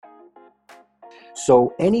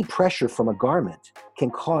So any pressure from a garment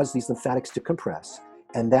can cause these lymphatics to compress,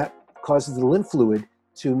 and that causes the lymph fluid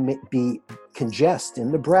to be congest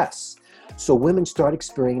in the breasts. So women start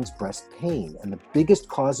experiencing breast pain, and the biggest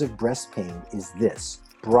cause of breast pain is this,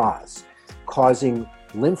 BRAS, causing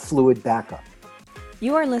lymph fluid backup.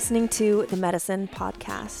 You are listening to the Medicine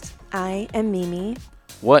Podcast. I am Mimi.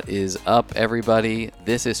 What is up, everybody?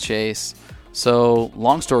 This is Chase. So,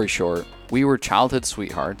 long story short, we were childhood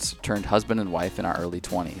sweethearts turned husband and wife in our early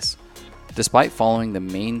 20s. Despite following the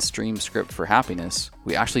mainstream script for happiness,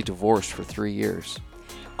 we actually divorced for 3 years.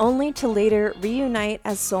 Only to later reunite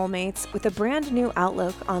as soulmates with a brand new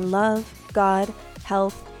outlook on love, God,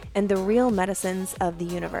 health, and the real medicines of the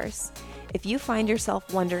universe. If you find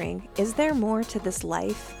yourself wondering, is there more to this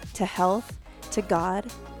life, to health, to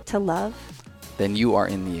God, to love? Then you are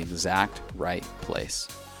in the exact right place.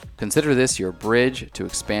 Consider this your bridge to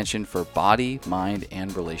expansion for body, mind,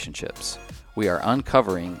 and relationships. We are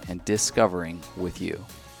uncovering and discovering with you.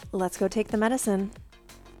 Let's go take the medicine.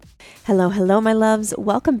 Hello, my loves.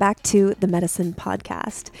 Welcome back to the Medicine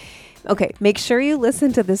Podcast. Okay, make sure you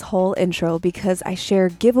listen to this whole intro because I share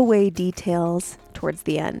giveaway details towards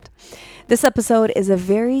the end. This episode is a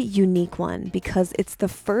very unique one because it's the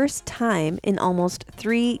first time in almost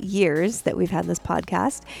 3 years that we've had this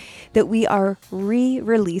podcast that we are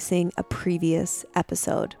re-releasing a previous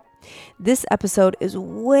episode. This episode is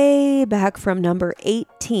way back from number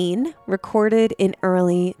 18, recorded in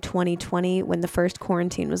early 2020 when the first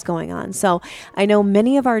quarantine was going on. So I know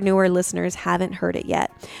many of our newer listeners haven't heard it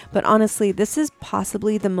yet, but honestly, this is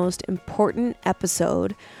possibly the most important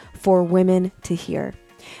episode for women to hear.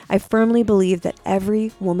 I firmly believe that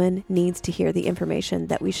every woman needs to hear the information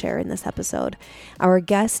that we share in this episode. Our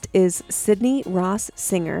guest is Syd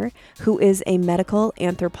Singer, who is a medical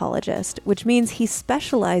anthropologist, which means he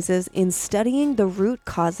specializes in studying the root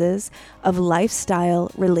causes of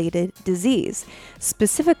lifestyle-related disease,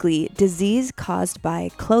 specifically disease caused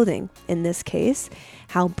by clothing, in this case,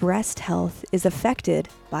 how breast health is affected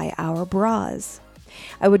by our bras.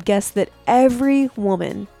 I would guess that every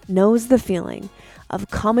woman knows the feeling of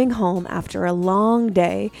coming home after a long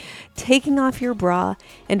day, taking off your bra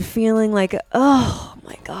and feeling like, oh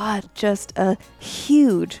my God, just a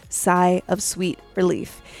huge sigh of sweet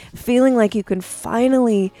relief. Feeling like you can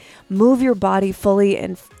finally move your body fully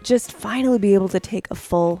and just finally be able to take a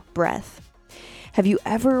full breath. Have you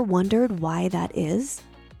ever wondered why that is?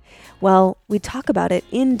 Well, we talk about it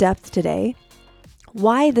in depth today.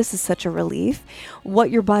 Why this is such a relief,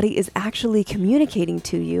 what your body is actually communicating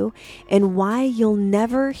to you, and why you'll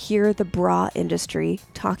never hear the bra industry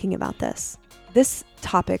talking about this. This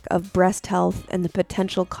topic of breast health and the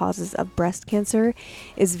potential causes of breast cancer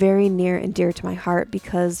is very near and dear to my heart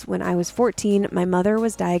because when I was 14, my mother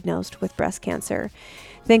was diagnosed with breast cancer.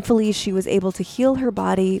 Thankfully, she was able to heal her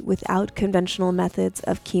body without conventional methods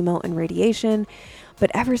of chemo and radiation.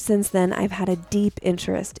 But ever since then, I've had a deep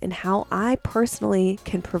interest in how I personally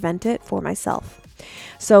can prevent it for myself.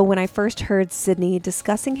 So when I first heard Sydney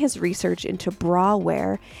discussing his research into bra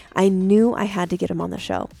wear, I knew I had to get him on the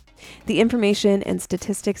show. The information and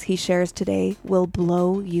statistics he shares today will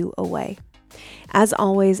blow you away. As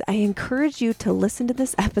always, I encourage you to listen to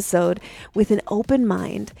this episode with an open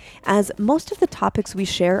mind, as most of the topics we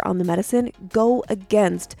share on the medicine go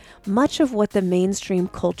against much of what the mainstream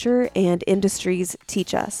culture and industries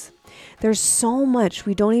teach us. There's so much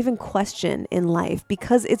we don't even question in life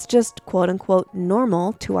because it's just quote unquote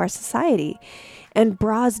normal to our society. And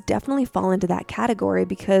bras definitely fall into that category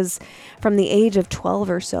because from the age of 12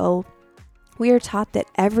 or so, we are taught that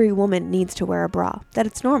every woman needs to wear a bra, that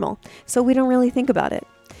it's normal, so we don't really think about it.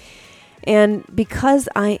 And because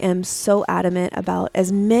I am so adamant about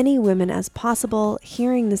as many women as possible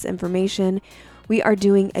hearing this information, we are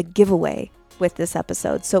doing a giveaway with this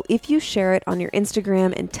episode. So if you share it on your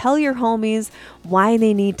Instagram and tell your homies why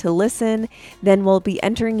they need to listen, then we'll be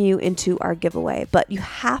entering you into our giveaway. But you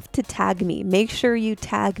have to tag me. Make sure you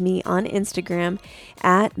tag me on Instagram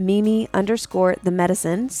at Mimi_the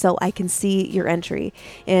medicine so I can see your entry.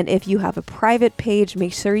 And if you have a private page,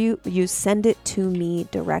 make sure you send it to me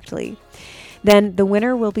directly. Then the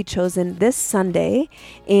winner will be chosen this Sunday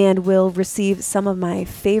and will receive some of my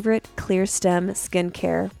favorite Clear Stem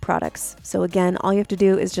skincare products. So again, all you have to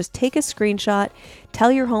do is just take a screenshot,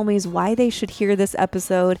 tell your homies why they should hear this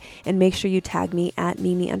episode, and make sure you tag me at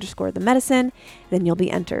Mimi_the medicine. Then you'll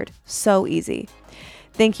be entered. So easy.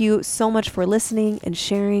 Thank you so much for listening and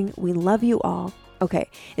sharing. We love you all.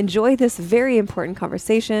 Okay, enjoy this very important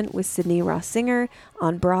conversation with Syd Singer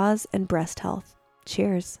on bras and breast health.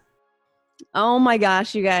 Cheers. Oh my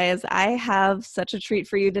gosh, you guys, I have such a treat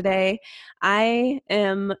for you today. I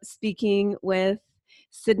am speaking with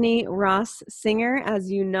Sydney Ross Singer,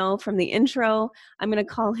 as you know from the intro. I'm going to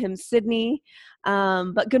call him Sydney.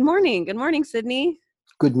 But good morning. Good morning, Sydney.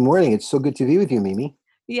 Good morning. It's so good to be with you, Mimi.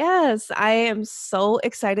 Yes, I am so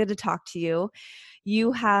excited to talk to you.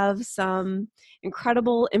 You have some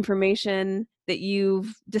incredible information that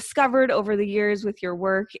you've discovered over the years with your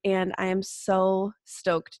work, and I am so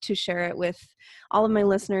stoked to share it with all of my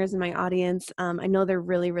listeners and my audience. I know they're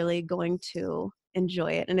really, really going to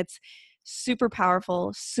enjoy it, and it's super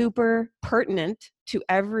powerful, super pertinent to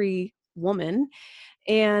every woman,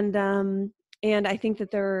 and I think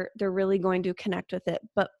that they're really going to connect with it.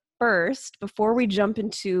 But first, before we jump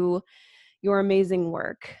into your amazing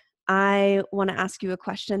work, I want to ask you a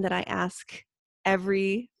question that I ask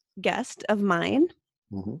every guest of mine.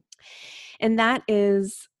 Hmm. And that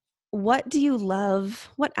is, what do you love?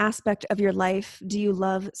 What aspect of your life do you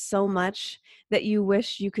love so much that you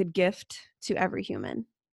wish you could gift to every human?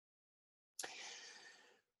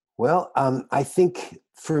 Well, I think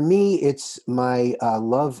for me, it's my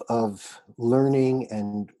love of learning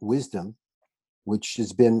and wisdom, which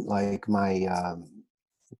has been like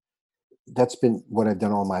that's been what I've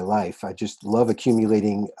done all my life. I just love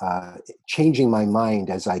accumulating, changing my mind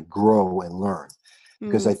as I grow and learn.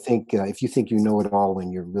 Because I Mm, think if you think you know it all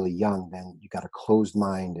when you're really young, then you got a closed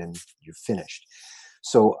mind and you're finished.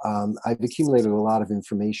 So I've accumulated a lot of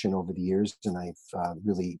information over the years, and I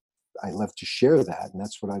love to share that, and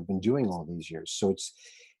that's what I've been doing all these years. So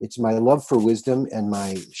it's my love for wisdom and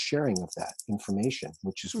my sharing of that information,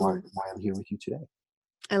 which is why mm. why I'm here with you today.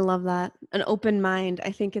 I love that. An open mind.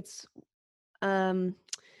 Um,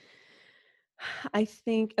 I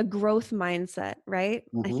think a growth mindset, right?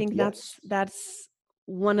 I think Yes. that's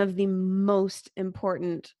one of the most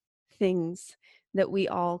important things that we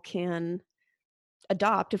all can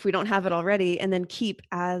adopt if we don't have it already, and then keep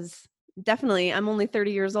as definitely. I'm only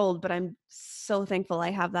 30 years old, but I'm so thankful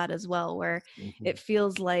I have that as well, where Hmm. it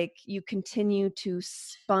feels like you continue to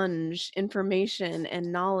sponge information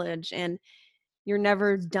and knowledge and you're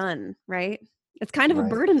never done, right? It's kind of a Right.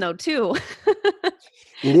 burden though, too.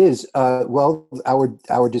 It is. Well,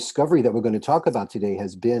 our discovery that we're going to talk about today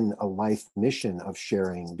has been a life mission of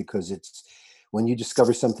sharing, because it's when you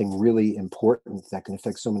discover something really important that can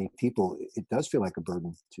affect so many people, it does feel like a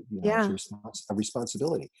burden. It's Yeah. a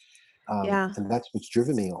responsibility, Yeah. and that's what's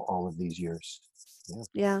driven me all of these years. Yeah.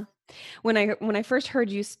 Yeah. When I first heard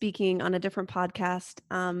you speaking on a different podcast,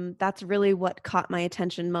 that's really what caught my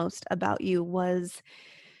attention most about you was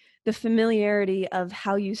the familiarity of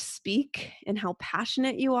how you speak and how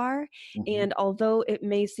passionate you are. Hmm. And although it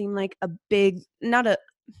may seem like a big, not a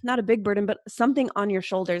big burden, but something on your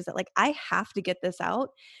shoulders that like I have to get this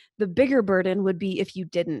out, the bigger burden would be if you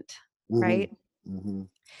didn't, Hmm. right? Hmm.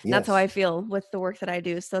 That's how I Yes. feel with the work that I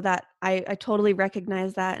do. So that I totally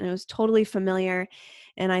recognize that, and it was totally familiar.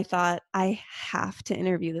 And I thought, I have to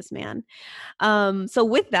interview this man. So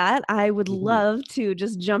with that, I would Hmm. love to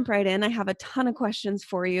just jump right in. I have a ton of questions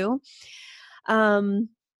for you. Um,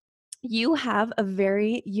 you have a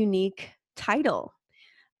very unique title,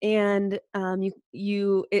 and you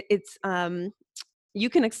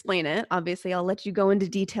can explain it. Obviously, I'll let you go into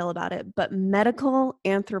detail about it, but medical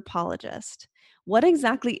anthropologist. What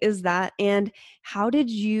exactly is that, and how did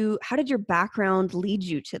your background lead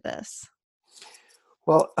you to this?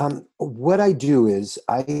 Well, what I do is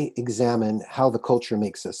I examine how the culture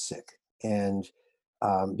makes us sick. And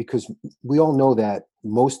because we all know that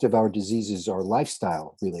most of our diseases are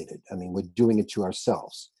lifestyle related. I mean, we're doing it to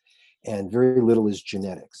ourselves, and very little is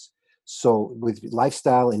genetics. So, with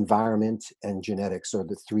lifestyle, environment, and genetics are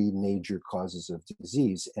the three major causes of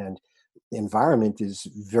disease. And environment is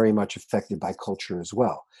very much affected by culture as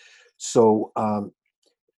well. So,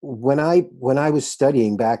 when I was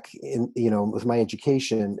studying back in, with my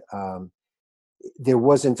education, there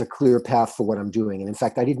wasn't a clear path for what I'm doing, and in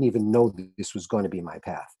fact, I didn't even know that this was going to be my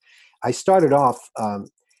path. I started off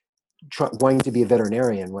wanting to be a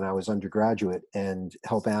veterinarian when I was undergraduate and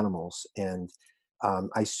help animals, and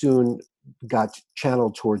I soon got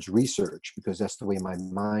channeled towards research because that's the way my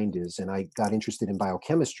mind is, and I got interested in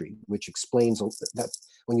biochemistry, which explains that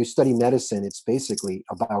when you study medicine, it's basically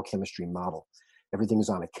a biochemistry model. Everything is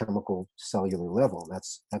on a chemical cellular level.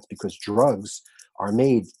 That's because drugs are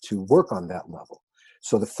made to work on that level.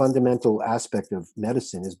 So the fundamental aspect of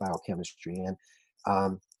medicine is biochemistry,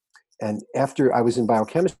 um, and after I was in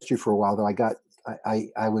biochemistry for a while, though,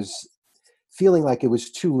 I was feeling like it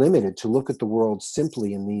was too limited to look at the world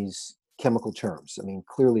simply in these chemical terms. I mean,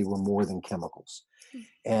 clearly we're more than chemicals.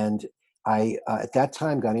 And I, at that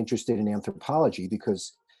time, got interested in anthropology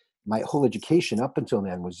because my whole education up until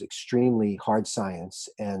then was extremely hard science,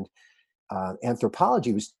 and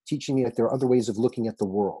anthropology was teaching me that there are other ways of looking at the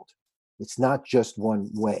world. It's not just one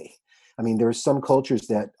way. I mean, there are some cultures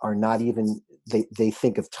that are not even, they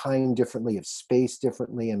think of time differently, of space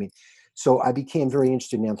differently. I mean, so I became very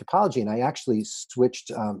interested in anthropology, and I actually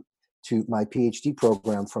switched to my PhD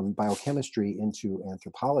program from biochemistry into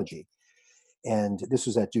anthropology. And this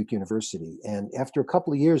was at Duke University. And after a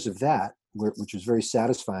couple of years of that, which was very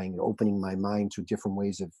satisfying, opening my mind to different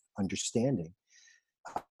ways of understanding,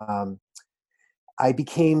 um, I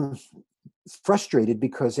became frustrated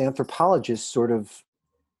because anthropologists sort of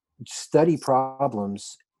study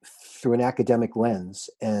problems through an academic lens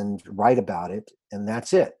and write about it, and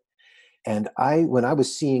that's it. And when I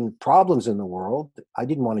was seeing problems in the world, I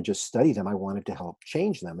didn't want to just study them. I wanted to help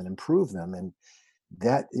change them and improve them. And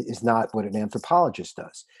that is not what an anthropologist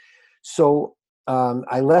does. So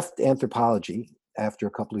I left anthropology after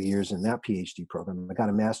a couple of years in that PhD program. I got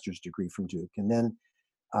a master's degree from Duke. And then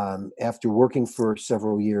after working for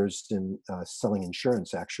several years in selling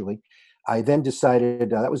insurance, actually, I then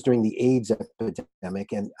decided, that was during the AIDS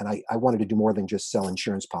epidemic, and I wanted to do more than just sell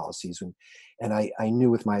insurance policies. And I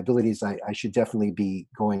knew with my abilities, I should definitely be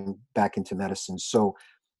going back into medicine. So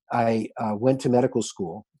I went to medical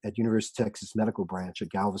school at University of Texas Medical Branch at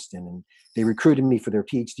Galveston, and they recruited me for their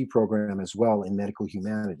PhD program as well in medical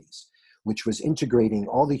humanities, which was integrating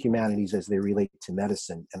all the humanities as they relate to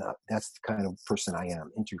medicine. And that's the kind of person I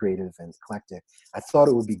am, integrative and eclectic. I thought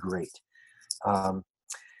it would be great.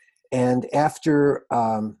 And after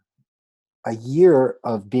a year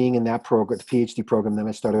of being in that program, the PhD program, then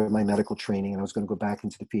I started my medical training, and I was going to go back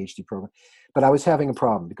into the PhD program. But I was having a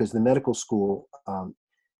problem because the medical school,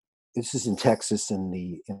 this is in Texas in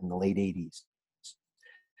the late 80s.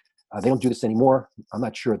 They don't do this anymore. I'm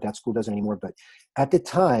not sure if that school does it anymore, but at the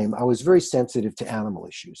time, I was very sensitive to animal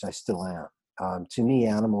issues. I still am. To me,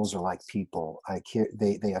 animals are like people. I care.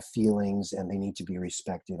 They have feelings, and they need to be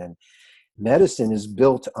respected. And medicine is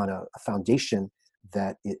built on a foundation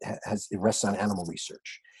that it rests on animal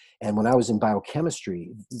research. And when I was in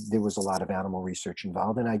biochemistry, there was a lot of animal research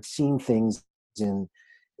involved, and I'd seen things in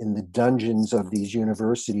the dungeons of these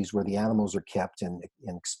universities where the animals are kept and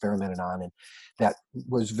experimented on. And that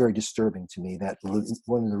was very disturbing to me. That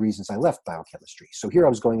one of the reasons I left biochemistry. So here I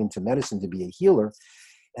was going into medicine to be a healer,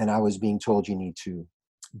 and I was being told you need to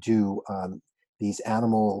do these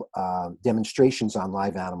animal demonstrations on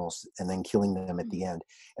live animals and then killing them at the end.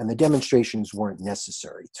 And the demonstrations weren't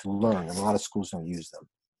necessary to learn, and a lot of schools don't use them.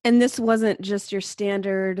 And this wasn't just your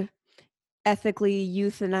standard ethically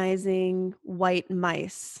euthanizing white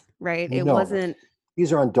mice, right? It No, wasn't.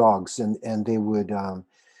 these are on dogs, and they would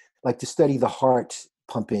like to study the heart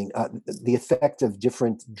pumping, the effect of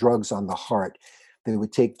different drugs on the heart. They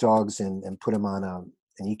would take dogs and put them on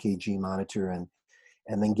an EKG monitor and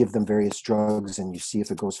then give them various drugs, and you see if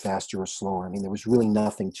it goes faster or slower. I mean, there was really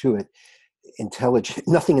nothing to it,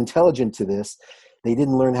 nothing intelligent to this. They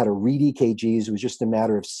didn't learn how to read EKGs. It was just a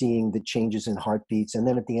matter of seeing the changes in heartbeats. And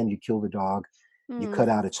then at the end, you kill the dog, you cut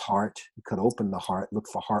out its heart, you cut open the heart, look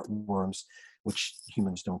for heartworms, which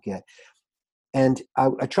humans don't get. And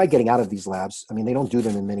I tried getting out of these labs. I mean, they don't do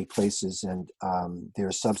them in many places, and there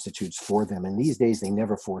are substitutes for them. And these days, they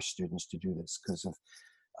never force students to do this because of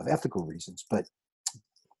ethical reasons. But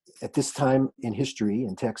at this time in history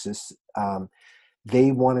in Texas,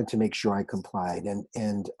 they wanted to make sure I complied.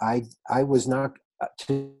 And I was not,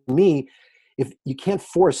 to me, if you can't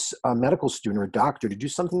force a medical student or a doctor to do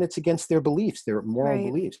something that's against their beliefs, their moral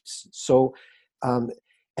beliefs. So,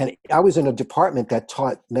 and I was in a department that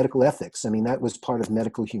taught medical ethics. I mean, that was part of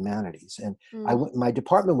medical humanities. And my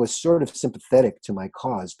department was sort of sympathetic to my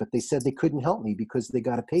cause, but they said they couldn't help me because they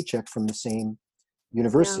got a paycheck from the same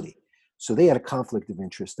university. Yeah. So they had a conflict of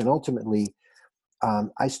interest. And ultimately,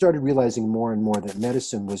 I started realizing more and more that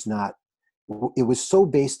medicine was not, it was so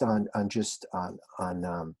based on just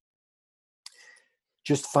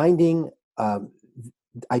finding,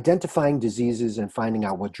 identifying diseases and finding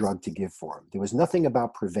out what drug to give for them. There was nothing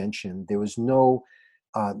about prevention. There was no,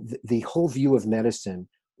 the whole view of medicine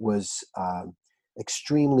was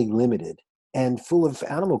extremely limited and full of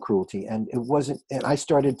animal cruelty. And it wasn't, and I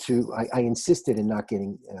started to, I insisted in not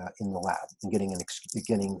getting in the lab and getting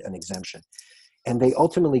an exemption. And they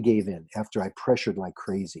ultimately gave in after I pressured like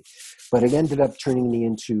crazy. But it ended up turning me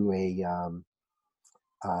into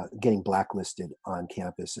getting blacklisted on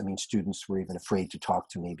campus. I mean, students were even afraid to talk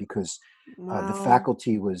to me because the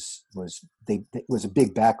faculty was a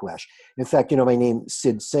big backlash. In fact, my name,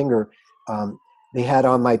 Syd Singer, they had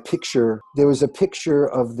on my picture, there was a picture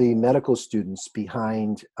of the medical students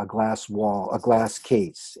behind a glass wall, a glass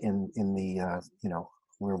case in the,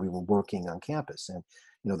 where we were working on campus, and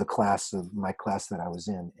my class that I was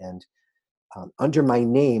in, and under my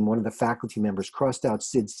name, one of the faculty members crossed out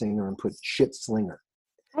Syd Singer and put shit slinger.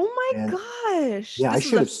 Oh my And gosh. yeah, I This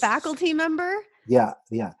was should a have. faculty member? Yeah,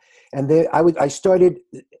 yeah. And I started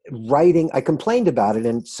writing. I complained about it,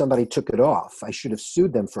 and somebody took it off. I should have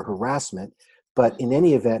sued them for harassment, but in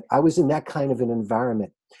any event, I was in that kind of an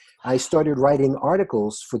environment. I started writing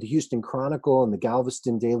articles for the Houston Chronicle and the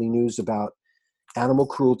Galveston Daily News about animal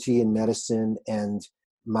cruelty in medicine and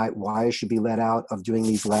why I should be let out of doing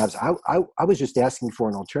these labs. I was just asking for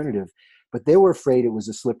an alternative, but they were afraid it was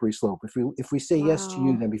a slippery slope. If we say yes to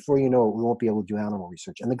you, Wow. then before you know it, we won't be able to do animal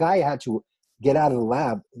research. And the guy I had to get out of the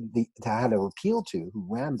lab, that I had to appeal to, who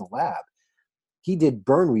ran the lab, he did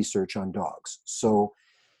burn research on dogs. So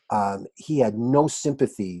he had no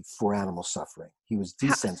sympathy for animal suffering. He was How,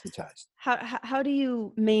 desensitized. how do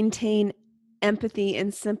you maintain empathy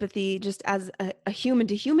and sympathy just as a human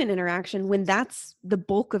to human interaction when that's the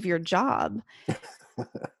bulk of your job?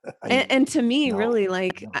 I And to me, know. really,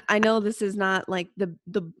 like, I know this is not like the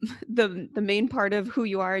main part of who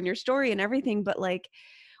you are in your story and everything, but like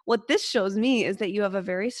what this shows me is that you have a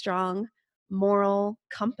very strong moral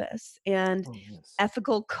compass and Oh, yes.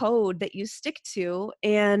 ethical code that you stick to.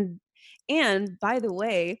 And by the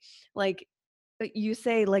way, like you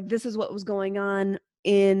say, like, this is what was going on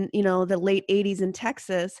in, the late 80s in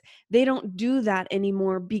Texas. They don't do that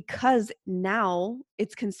anymore because now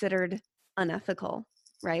it's considered unethical,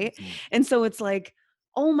 right? Mhm. And so it's like,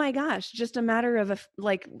 oh my gosh, just a matter of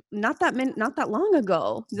like not that long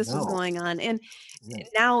ago this was No. going on, and No.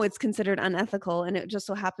 now it's considered unethical, and it just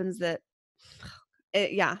so happens that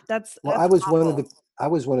yeah, Well, that's awful. I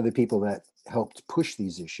was one of the people that helped push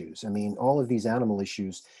these issues. I mean, all of these animal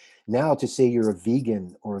issues. Now, to say you're a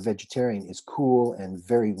vegan or a vegetarian is cool and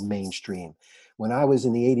very mainstream. When I was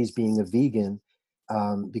in the '80s, being a vegan,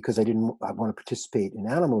 because I want to participate in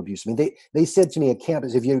animal abuse. I mean, they said to me at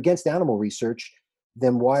campus, if you're against animal research,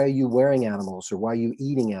 then why are you wearing animals or why are you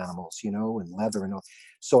eating animals, and leather and all.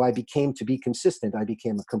 So to be consistent, I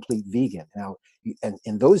became a complete vegan. Now, and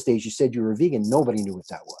in those days, you said you were a vegan, nobody knew what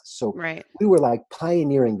that was. So Right. we were like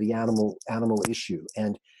pioneering the animal issue.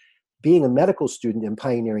 And being a medical student and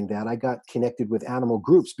pioneering that, I got connected with animal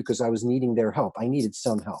groups because I was needing their help. I needed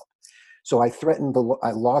some help. So I threatened a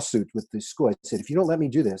lawsuit with the school. I said, if you don't let me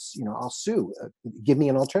do this, I'll sue. Give me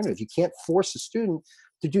an alternative. You can't force a student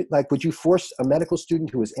to do, like, would you force a medical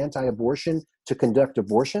student who is anti-abortion to conduct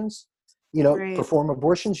abortions? Right. Perform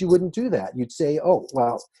abortions? You wouldn't do that. You'd say, oh,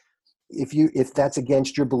 well, if that's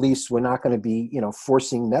against your beliefs, we're not going to be,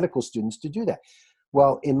 forcing medical students to do that.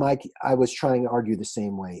 Well, I was trying to argue the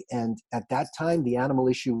same way. And at that time, the animal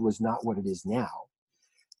issue was not what it is now.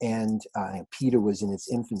 And PETA was in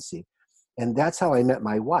its infancy. And that's how I met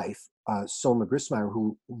my wife, Soma Grismeyer,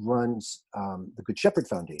 who runs the Good Shepherd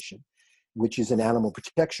Foundation, which is an animal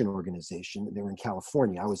protection organization. They were in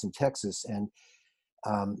California. I was in Texas. And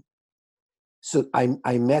so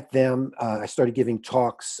I met them. I started giving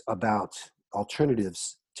talks about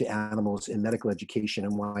alternatives to animals in medical education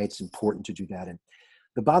and why it's important to do that. And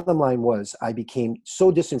the bottom line was I became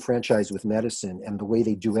so disenfranchised with medicine and the way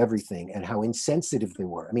they do everything and how insensitive they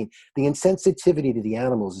were. I mean, the insensitivity to the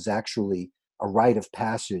animals is actually a rite of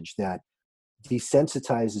passage that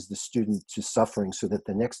desensitizes the student to suffering so that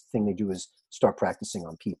the next thing they do is start practicing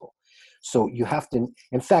on people. So you have to,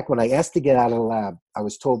 in fact, when I asked to get out of the lab, I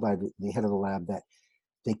was told by the head of the lab that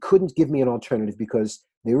they couldn't give me an alternative because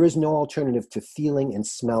there is no alternative to feeling and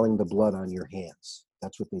smelling the blood on your hands.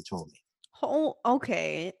 That's what they told me. Oh,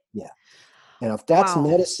 okay. Yeah. And if that's Wow.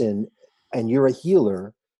 medicine and you're a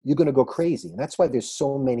healer, you're going to go crazy. And that's why there's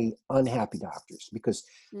so many unhappy doctors, because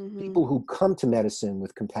Mm-hmm. people who come to medicine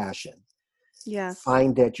with compassion Yes.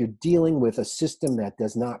 find that you're dealing with a system that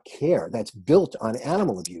does not care, that's built on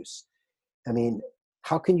animal abuse. I mean,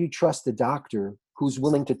 how can you trust a doctor who's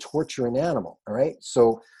willing to torture an animal? All right.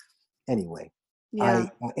 So anyway, Yeah.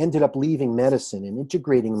 I ended up leaving medicine and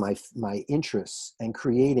integrating my interests and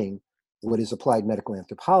creating what is applied medical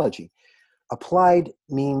anthropology. Applied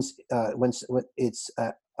means when it's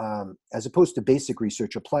as opposed to basic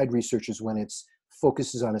research. Applied research is when it's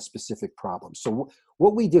focuses on a specific problem. So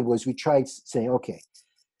what we did was we tried saying, okay,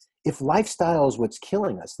 if lifestyle is what's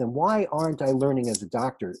killing us, then why aren't I learning as a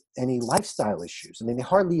doctor any lifestyle issues? I mean, they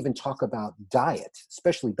hardly even talk about diet,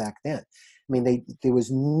 especially back then. I mean, there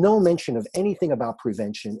was no mention of anything about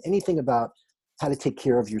prevention, anything about how to take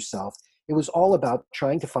care of yourself. It was all about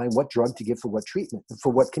trying to find what drug to give for what treatment,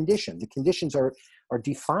 for what condition. The conditions are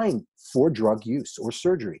defined for drug use or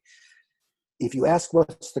surgery. If you ask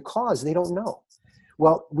what's the cause, they don't know.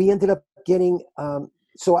 Well, we ended up getting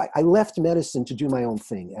So I left medicine to do my own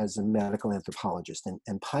thing as a medical anthropologist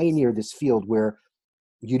and pioneer this field where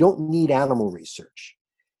you don't need animal research.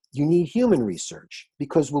 You need human research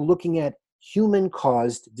because we're looking at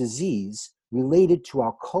human-caused disease related to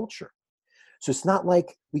our culture. So it's not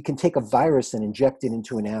like we can take a virus and inject it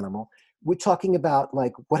into an animal. We're talking about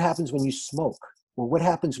like what happens when you smoke, or what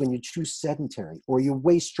happens when you're too sedentary, or you're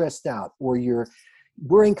way stressed out, or you're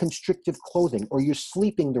wearing constrictive clothing, or you're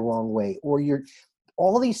sleeping the wrong way, or you're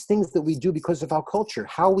all these things that we do because of our culture,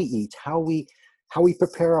 how we eat, how we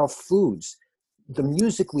prepare our foods, the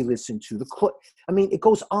music we listen to, I mean, it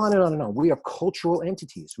goes on and on and on. We are cultural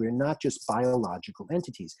entities. We are not just biological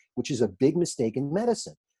entities, which is a big mistake in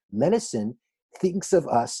medicine. Medicine thinks of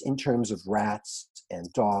us in terms of rats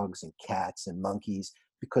and dogs and cats and monkeys,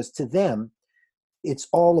 because to them, it's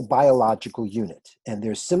all a biological unit and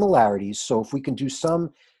there's similarities. So if we can do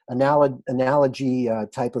some analogy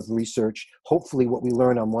type of research, hopefully what we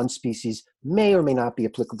learn on one species may or may not be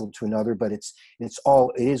applicable to another, but it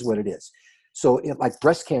is what it is. So like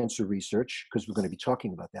breast cancer research, because we're going to be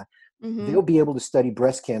talking about that, they'll be able to study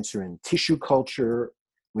breast cancer in tissue culture,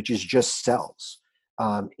 which is just cells,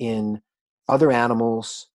 in other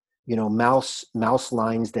animals, mouse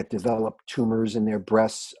lines that develop tumors in their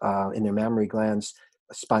breasts, in their mammary glands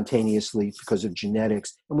spontaneously because of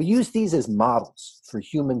genetics. And we use these as models for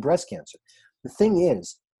human breast cancer. The thing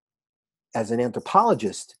is, as an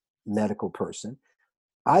anthropologist, medical person,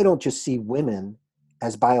 I don't just see women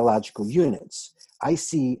as biological units. I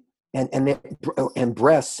see and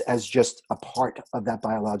breasts as just a part of that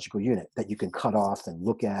biological unit that you can cut off and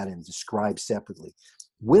look at and describe separately.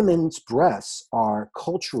 Women's breasts are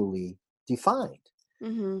culturally defined.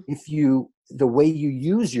 The way you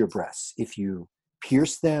use your breasts, if you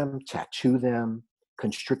pierce them, tattoo them,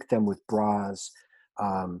 constrict them with bras,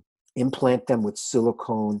 implant them with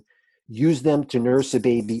silicone, use them to nurse a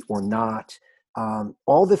baby or not,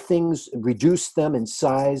 all the things, reduce them in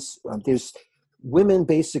size. Women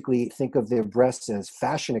basically think of their breasts as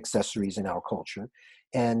fashion accessories in our culture,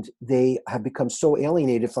 and they have become so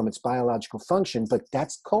alienated from its biological function, but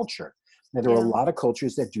that's culture. Now, there are a lot of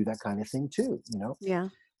cultures that do that kind of thing too, Yeah.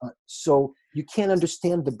 So you can't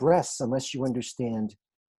understand the breasts unless you understand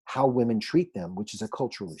how women treat them, which is a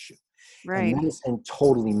cultural issue. Right. And medicine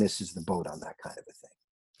totally misses the boat on that kind of a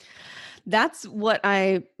thing. That's what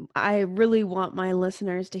I really want my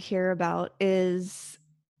listeners to hear about is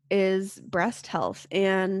breast health.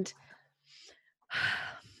 And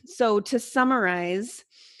so to summarize,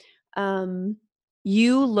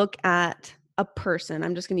 you look at a person,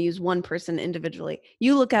 I'm just going to use one person individually.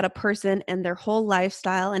 You look at a person and their whole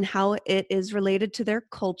lifestyle and how it is related to their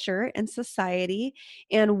culture and society,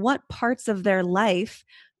 and what parts of their life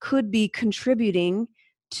could be contributing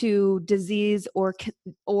to disease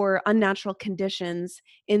or unnatural conditions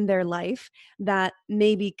in their life that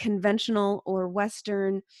maybe conventional or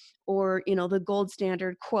Western or, the gold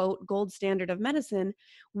standard, quote, gold standard of medicine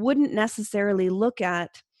wouldn't necessarily look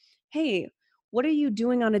at. Hey, what are you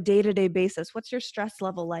doing on a day-to-day basis? What's your stress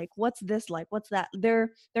level like? What's this like? What's that?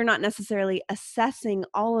 They're not necessarily assessing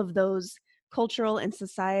all of those cultural and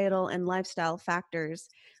societal and lifestyle factors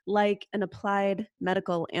like an applied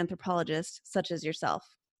medical anthropologist such as yourself.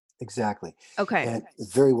 Exactly. Okay. And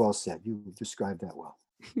very well said. You described that well.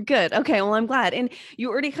 Good. Okay. Well, I'm glad. And you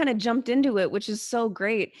already kind of jumped into it, which is so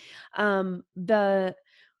great. For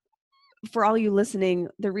all you listening,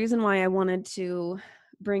 the reason why I wanted to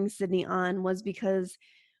bring Sydney on was because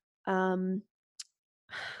I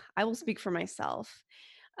will speak for myself.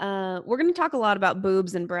 We're going to talk a lot about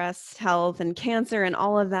boobs and breast health and cancer and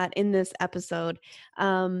all of that in this episode.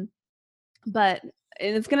 But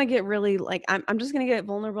it's going to get really I'm just going to get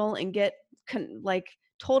vulnerable and get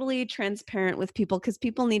totally transparent with people, because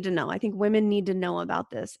people need to know. I think women need to know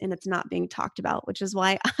about this, and it's not being talked about, which is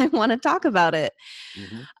why I want to talk about it.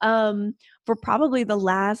 For probably the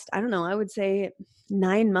last, I don't know, I would say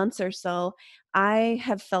 9 months or so, I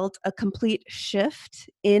have felt a complete shift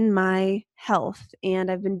in my health,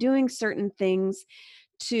 and I've been doing certain things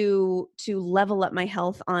to level up my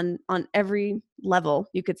health on every level,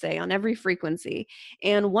 you could say, on every frequency.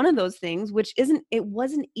 And one of those things, it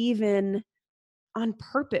wasn't even on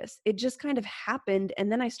purpose. It just kind of happened.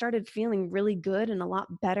 And then I started feeling really good and a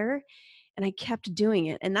lot better. And I kept doing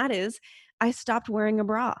it. And that is, I stopped wearing a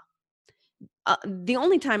bra. The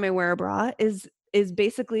only time I wear a bra is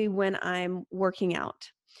basically when I'm working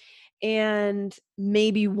out. And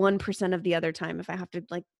maybe 1% of the other time if I have to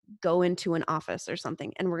go into an office or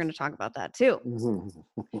something. And we're going to talk about that too.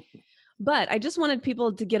 But I just wanted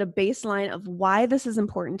people to get a baseline of why this is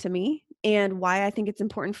important to me and why I think it's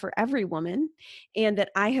important for every woman, and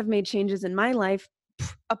that I have made changes in my life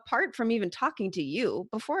apart from even talking to you,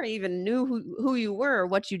 before I even knew who you were or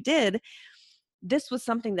what you did, this was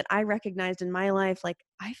something that I recognized in my life. Like,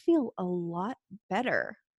 I feel a lot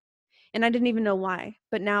better. And I didn't even know why.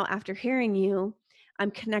 But now, after hearing you, I'm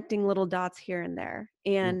connecting little dots here and there.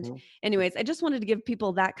 And Mm-hmm. anyways, I just wanted to give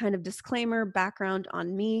people that kind of disclaimer, background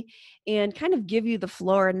on me, and kind of give you the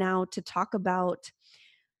floor now to talk about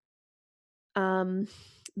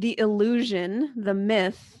the illusion, the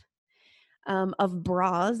myth of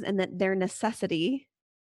bras and that their necessity,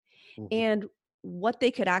 Mm-hmm. and what they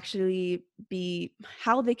could actually be,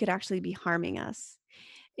 how they could actually be harming us.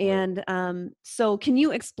 Right. And so can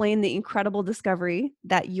you explain the incredible discovery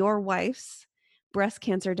that your wife's breast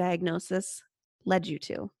cancer diagnosis led you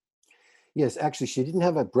to? Yes, actually, she didn't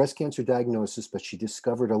have a breast cancer diagnosis, but she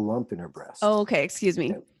discovered a lump in her breast. Oh, okay. Excuse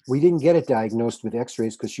me. We didn't get it diagnosed with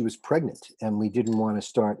x-rays because she was pregnant, and we didn't want to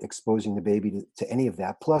start exposing the baby to any of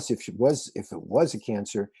that. Plus, if it was a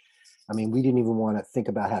cancer, I mean, we didn't even want to think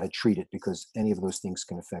about how to treat it because any of those things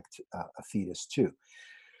can affect a fetus too.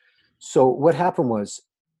 So what happened was,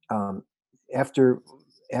 um, after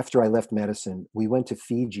I left medicine, we went to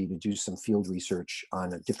Fiji to do some field research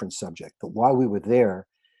on a different subject. But while we were there,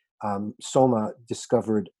 Soma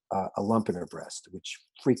discovered a lump in her breast, which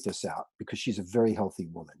freaked us out because she's a very healthy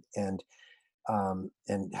woman and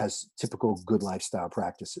has typical good lifestyle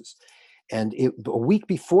practices. And a week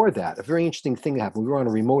before that, a very interesting thing happened. We were on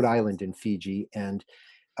a remote island in Fiji, and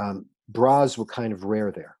bras were kind of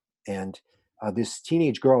rare there. And this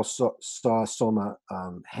teenage girl saw Soma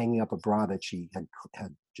hanging up a bra that she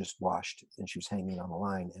had just washed, and she was hanging on the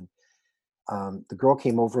line. And the girl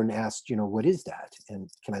came over and asked, what is that? And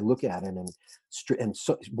can I look at it? And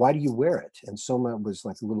so, why do you wear it? And Soma was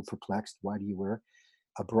like a little perplexed. Why do you wear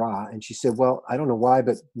a bra? And she said, well, I don't know why,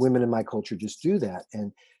 but women in my culture just do that.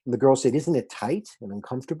 And the girl said, isn't it tight and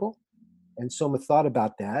uncomfortable? And Soma thought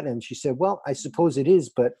about that. And she said, well, I suppose it is,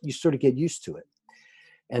 but you sort of get used to it.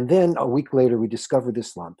 And then a week later, we discover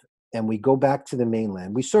this lump and we go back to the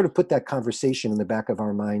mainland. We sort of put that conversation in the back of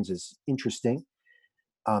our minds as interesting.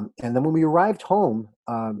 And then when we arrived home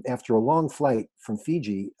after a long flight from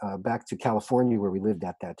Fiji back to California, where we lived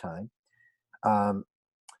at that time,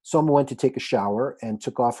 Soma went to take a shower and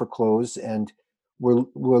took off her clothes, and we're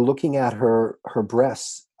looking at her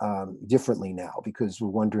breasts differently now because we're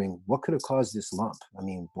wondering what could have caused this lump. I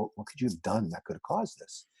mean, what could you have done that could have caused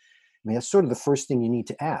this? I mean, that's sort of the first thing you need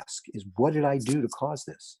to ask is, what did I do to cause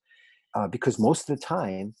this? Because most of the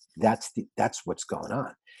time, that's what's going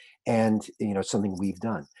on, and something we've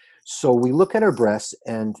done. So we look at her breasts,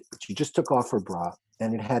 and she just took off her bra,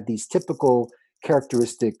 and it had these typical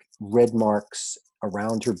characteristic red marks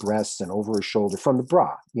around her breasts and over her shoulder from the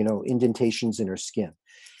bra, indentations in her skin.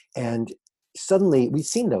 And suddenly, we've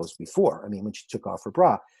seen those before. I mean, when she took off her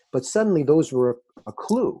bra, but suddenly those were a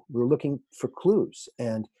clue. We were looking for clues,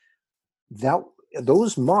 and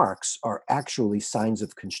those marks are actually signs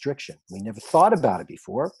of constriction. We never thought about it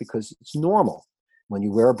before because it's normal. When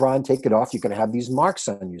you wear a bra and take it off, you're going to have these marks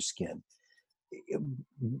on your skin.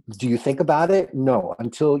 Do you think about it? No,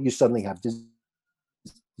 until you suddenly have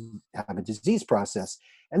a disease process,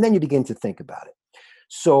 and then you begin to think about it.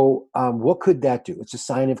 So what could that do? It's a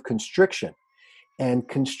sign of constriction. And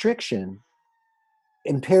constriction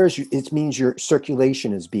impairs you. It means your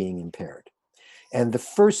circulation is being impaired. And the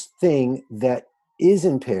first thing that is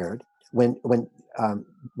impaired when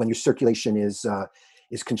your circulation is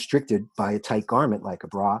constricted by a tight garment like a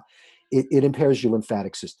bra, it impairs your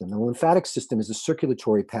lymphatic system. The lymphatic system is a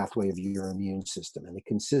circulatory pathway of your immune system, and it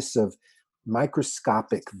consists of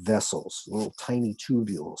microscopic vessels, little tiny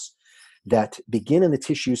tubules that begin in the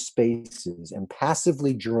tissue spaces and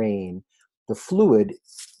passively drain the fluid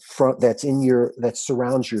that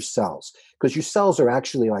surrounds your cells, because your cells are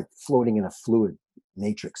actually like floating in a fluid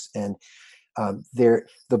matrix, and the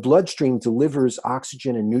bloodstream delivers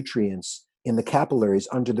oxygen and nutrients in the capillaries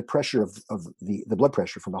under the pressure of the blood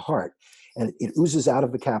pressure from the heart, and it oozes out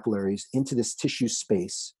of the capillaries into this tissue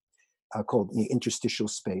space called the interstitial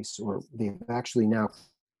space, or they've actually now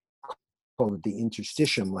called it the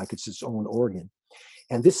interstitium, like it's its own organ.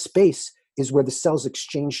 And this space is where the cells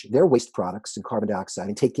exchange their waste products and carbon dioxide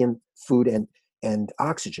and take in food and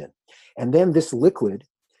oxygen. And then this liquid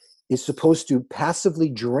is supposed to passively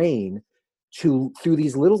drain through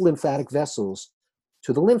these little lymphatic vessels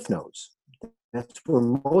to the lymph nodes. That's where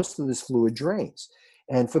most of this fluid drains.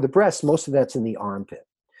 And for the breast, most of that's in the armpit.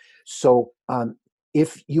 So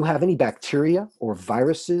if you have any bacteria or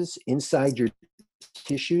viruses inside your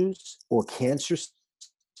tissues or cancer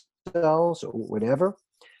cells or whatever,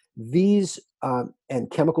 these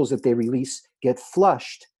and chemicals that they release get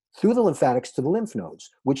flushed through the lymphatics to the lymph nodes,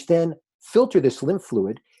 which then filter this lymph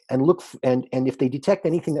fluid and and if they detect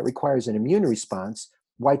anything that requires an immune response,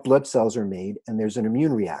 white blood cells are made and there's an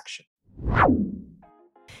immune reaction.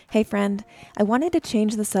 Hey friend, I wanted to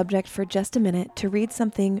change the subject for just a minute to read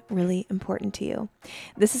something really important to you.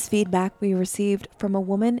 This is feedback we received from a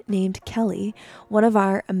woman named Kelly, one of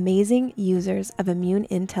our amazing users of Immune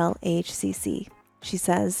Intel AHCC. She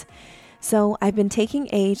says, "So I've been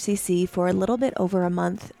taking AHCC for a little bit over a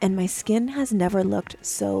month and my skin has never looked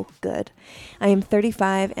so good. I am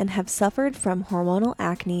 35 and have suffered from hormonal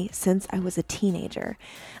acne since I was a teenager.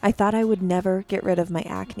 I thought I would never get rid of my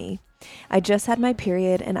acne. I just had my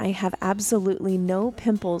period and I have absolutely no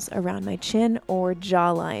pimples around my chin or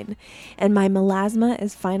jawline, and my melasma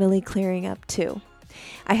is finally clearing up too.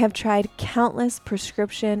 I have tried countless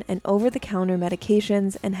prescription and over-the-counter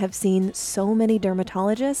medications and have seen so many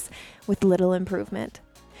dermatologists with little improvement.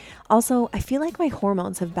 Also, I feel like my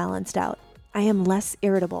hormones have balanced out. I am less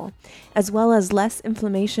irritable, as well as less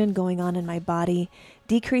inflammation going on in my body,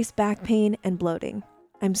 decreased back pain, and bloating.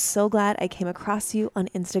 I'm so glad I came across you on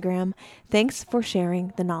Instagram. Thanks for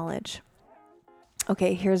sharing the knowledge."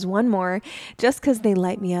 Okay, here's one more, just because they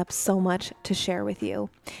light me up so much to share with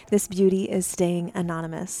you. This beauty is staying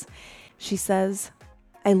anonymous. She says,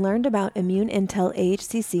 "I learned about Immune Intel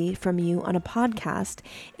AHCC from you on a podcast,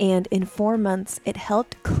 and in 4 months, it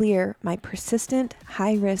helped clear my persistent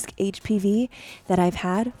high-risk HPV that I've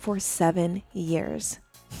had for 7 years."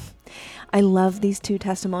 I love these two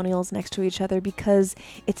testimonials next to each other because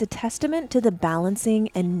it's a testament to the balancing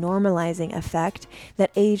and normalizing effect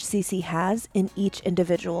that AHCC has in each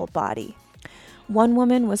individual body. One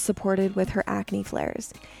woman was supported with her acne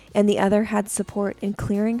flares, and the other had support in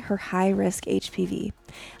clearing her high-risk HPV.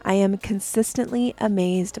 I am consistently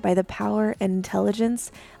amazed by the power and intelligence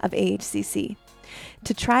of AHCC.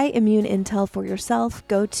 To try Immune Intel for yourself,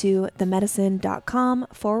 go to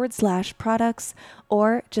themedicine.com/products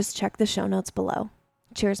or just check the show notes below.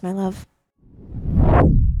 Cheers, my love.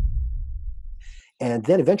 And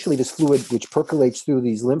then eventually this fluid, which percolates through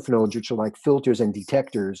these lymph nodes, which are like filters and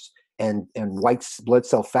detectors and white blood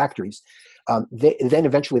cell factories, then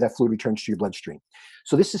eventually that fluid returns to your bloodstream.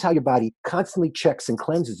 So this is how your body constantly checks and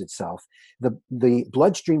cleanses itself. The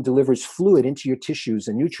bloodstream delivers fluid into your tissues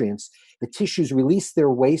and nutrients. The tissues release their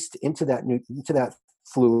waste into that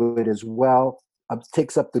fluid as well,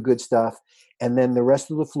 takes up the good stuff, and then the rest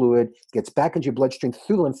of the fluid gets back into your bloodstream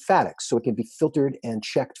through the lymphatics, so it can be filtered and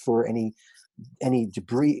checked for any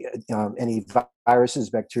debris, any viruses,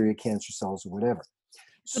 bacteria, cancer cells, or whatever.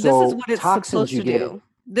 So this is what it's toxins supposed to do.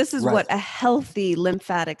 This is Right. what a healthy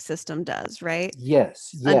lymphatic system does, right?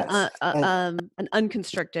 Yes. An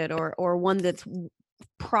unconstricted or one that's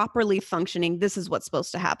properly functioning. This is what's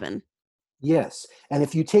supposed to happen. Yes. And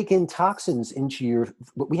if you take in toxins into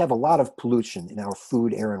we have a lot of pollution in our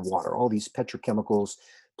food, air, and water, all these petrochemicals,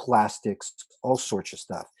 plastics, all sorts of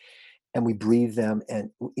stuff. And we breathe them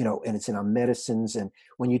and it's in our medicines. And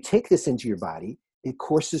when you take this into your body, it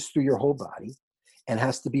courses through your whole body and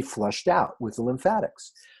has to be flushed out with the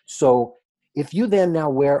lymphatics. So if you then now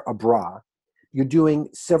wear a bra, you're doing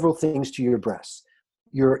several things to your breasts.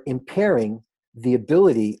 You're impairing the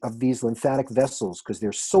ability of these lymphatic vessels because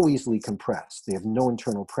they're so easily compressed. They have no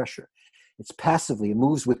internal pressure. It's passively, it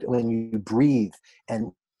moves with when you breathe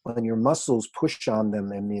and when your muscles push on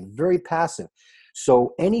them, and they're very passive.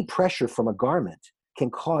 So any pressure from a garment can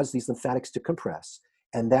cause these lymphatics to compress,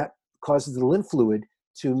 and that causes the lymph fluid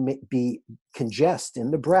to be congest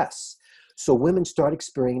in the breasts. So women start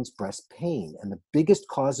experiencing breast pain, and the biggest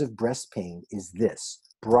cause of breast pain is this,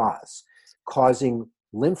 BRAS, causing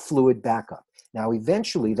lymph fluid backup. Now,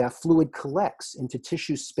 eventually that fluid collects into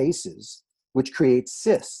tissue spaces, which creates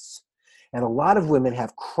cysts. And a lot of women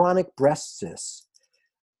have chronic breast cysts,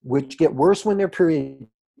 which get worse when their period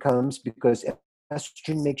comes because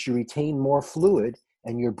estrogen makes you retain more fluid,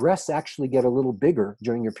 and your breasts actually get a little bigger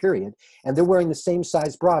during your period, and they're wearing the same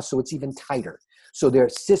size bra, so it's even tighter. So their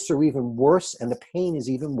cysts are even worse, and the pain is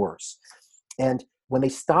even worse. And when they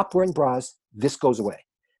stop wearing bras, this goes away.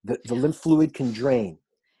 The lymph fluid can drain.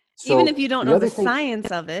 So even if you don't know the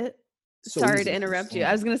science of it, sorry to interrupt you.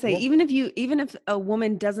 I was going to say, even if a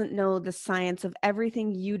woman doesn't know the science of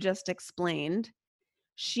everything you just explained,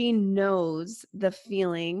 she knows the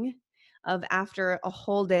feeling of after a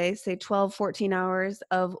whole day, say 12, 14 hours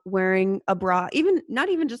of wearing a bra, not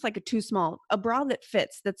even just like a too small, a bra that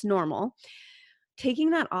fits, that's normal.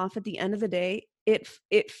 Taking that off at the end of the day,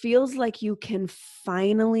 it feels like you can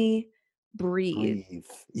finally breathe.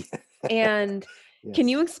 And yes. Can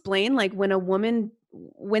you explain, like, when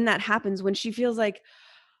that happens, when she feels like,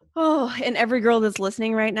 oh, and every girl that's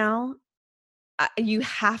listening right now, you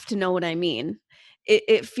have to know what I mean.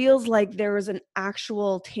 it feels like there was an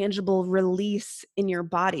actual tangible release in your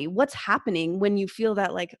body. What's happening when you feel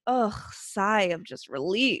that like, sigh of just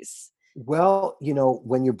release? Well,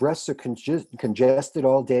 when your breasts are congested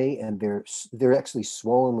all day and they're actually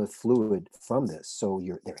swollen with fluid from this, so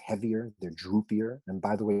they're heavier, they're droopier. And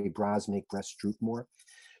by the way, bras make breasts droop more.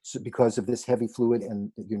 So because of this heavy fluid,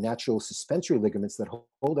 and your natural suspensory ligaments that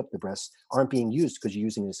hold up the breasts aren't being used because you're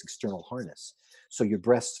using this external harness. So your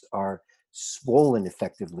breasts are swollen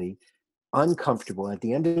effectively, uncomfortable. And at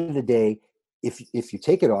the end of the day, if you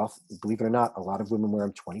take it off, believe it or not, a lot of women wear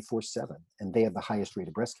them 24/7, and they have the highest rate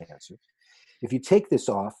of breast cancer. If you take this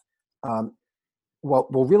off, um, well,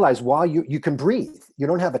 we'll realize while you can breathe, you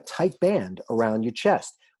don't have a tight band around your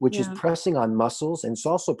chest, which is Yeah. pressing on muscles, and it's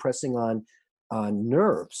also pressing on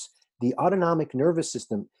nerves. The autonomic nervous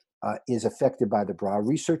system is affected by the bra.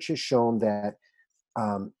 Research has shown that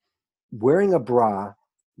um, wearing a bra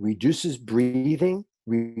reduces breathing,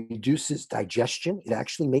 reduces digestion. It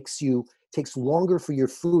actually takes longer for your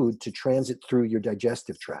food to transit through your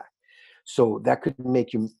digestive tract. So that could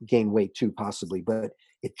make you gain weight too, possibly, but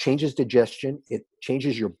it changes digestion. It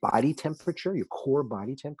changes your body temperature, your core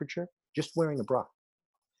body temperature, just wearing a bra.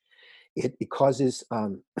 It causes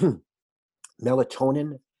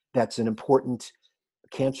melatonin. That's an important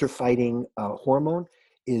cancer fighting hormone,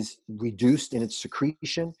 is reduced in its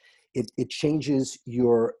secretion. It changes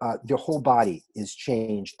your whole body is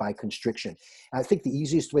changed by constriction. And I think the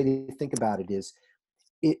easiest way to think about it is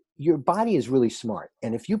your body is really smart.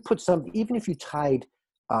 And if you put even if you tied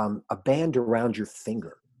a band around your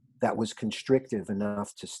finger that was constrictive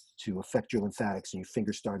enough to affect your lymphatics and your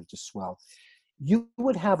finger started to swell, you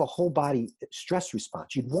would have a whole body stress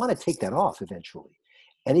response. You'd want to take that off eventually.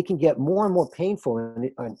 And it can get more and more painful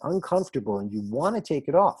and uncomfortable, and you want to take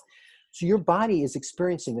it off. So your body is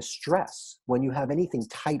experiencing a stress when you have anything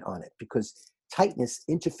tight on it, because tightness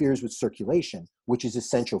interferes with circulation, which is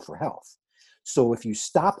essential for health. So if you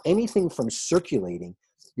stop anything from circulating,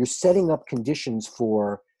 you're setting up conditions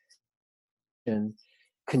for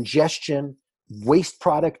congestion, waste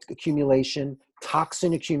product accumulation,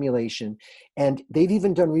 toxin accumulation. And they've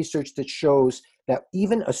even done research that shows that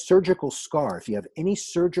even a surgical scar, if you have any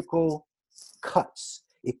surgical cuts,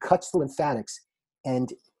 it cuts the lymphatics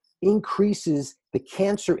and increases the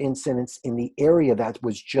cancer incidence in the area that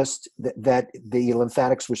was just that the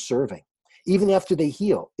lymphatics were serving. Even after they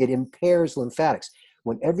heal, it impairs lymphatics.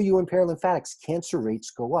 Whenever you impair lymphatics, cancer rates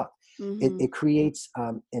go up. Mm-hmm. It creates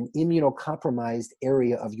an immunocompromised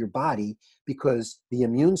area of your body because the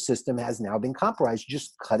immune system has now been compromised.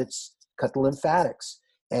 Just cut the lymphatics,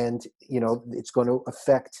 and it's going to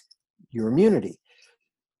affect your immunity.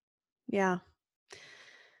 Yeah.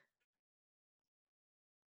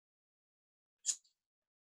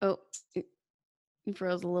 Oh, you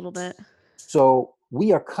froze a little bit. So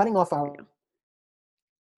we are cutting off our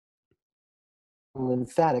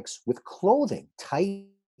lymphatics with clothing, tight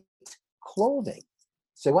clothing.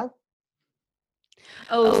 Say what?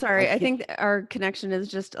 Oh, sorry. I think our connection is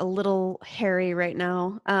just a little hairy right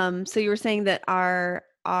now. So you were saying that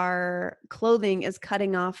our clothing is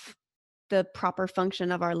cutting off the proper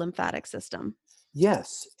function of our lymphatic system.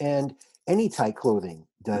 Yes, and any tight clothing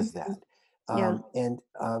does Mm-hmm. that.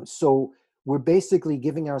 Yeah. So we're basically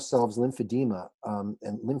giving ourselves lymphedema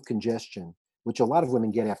and lymph congestion, which a lot of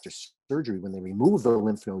women get after surgery when they remove the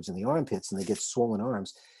lymph nodes in the armpits and they get swollen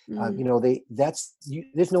arms. Mm.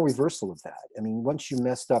 There's no reversal of that. I mean, once you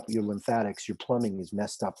messed up your lymphatics, your plumbing is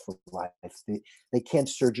messed up for life. They can't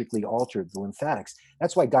surgically alter the lymphatics.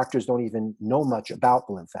 That's why doctors don't even know much about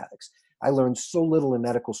the lymphatics. I learned so little in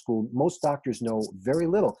medical school. Most doctors know very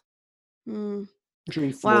little. Mm.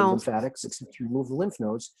 Surgery for Wow. lymphatics, except to remove the lymph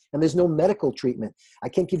nodes, and there's no medical treatment. I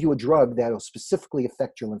can't give you a drug that will specifically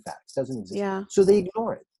affect your lymphatics. It doesn't exist. Yeah. So they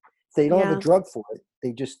ignore it. If they don't have Yeah. a drug for it,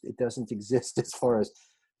 it doesn't exist as far as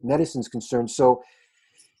medicine's concerned. So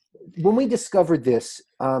when we discovered this,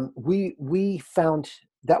 we found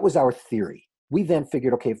that was our theory. We then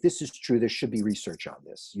figured, okay, if this is true, there should be research on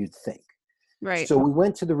this, you'd think. Right. So we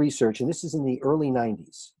went to the research, and this is in the early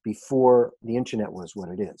 90s, before the internet was what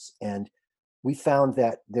it is. And we found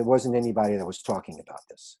that there wasn't anybody that was talking about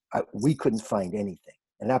this. We couldn't find anything.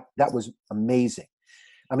 And that was amazing.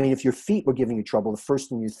 I mean, if your feet were giving you trouble, the first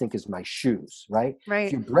thing you think is my shoes, right? Right.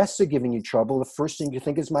 If your breasts are giving you trouble, the first thing you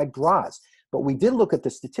think is my bras. But we did look at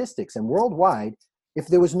the statistics, and worldwide, if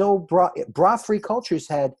there was no bra-free cultures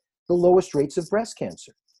had the lowest rates of breast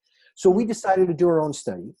cancer. So we decided to do our own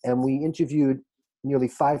study, and we interviewed nearly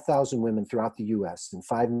 5,000 women throughout the US in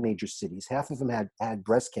 5 major cities. Half of them had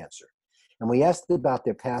breast cancer. And we asked about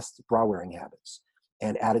their past bra wearing habits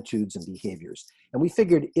and attitudes and behaviors. And we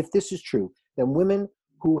figured if this is true, then women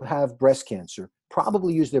who have breast cancer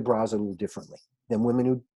probably use their bras a little differently than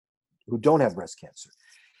women who don't have breast cancer.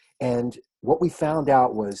 And what we found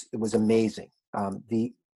out was, it was amazing.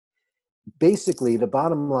 Basically, the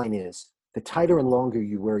bottom line is, the tighter and longer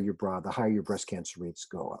you wear your bra, the higher your breast cancer rates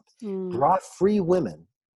go up. Bra-free women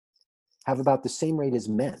have about the same rate as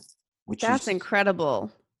men, That's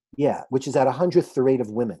incredible. Yeah, which is at 100th the rate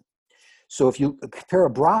of women. So if you compare a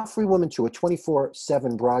bra-free woman to a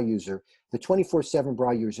 24/7 bra user, the 24/7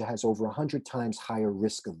 bra user has over 100 times higher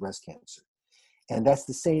risk of breast cancer. And that's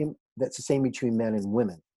the same between men and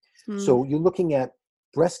women. So you're looking at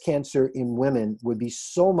breast cancer in women would be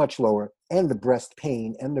so much lower, and the breast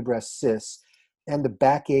pain and the breast cysts and the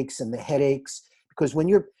backaches and the headaches, because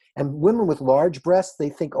and women with large breasts, they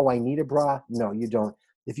think, oh, I need a bra. No, you don't.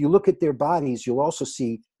 If you look at their bodies, you'll also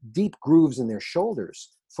see deep grooves in their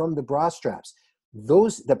shoulders from the bra straps.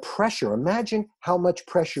 The pressure, imagine how much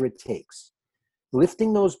pressure it takes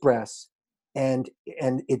lifting those breasts, and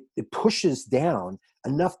it pushes down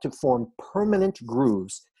enough to form permanent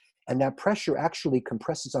grooves. And that pressure actually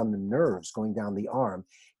compresses on the nerves going down the arm,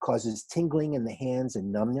 causes tingling in the hands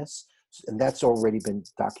and numbness. And that's already been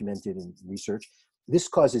documented in research. This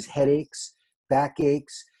causes headaches,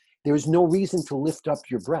 backaches. There's no reason to lift up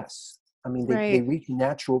your breasts. I mean, they reach a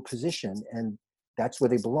natural position, and that's where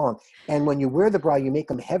they belong. And when you wear the bra, you make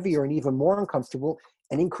them heavier and even more uncomfortable,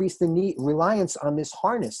 and increase the reliance on this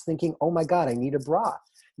harness, thinking, oh my God, I need a bra.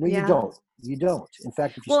 No, you don't. You don't. In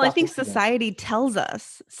fact, if you I think society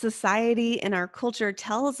and our culture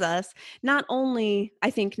tells us not only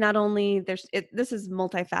this is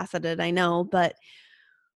multifaceted, I know, but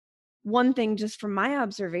one thing just from my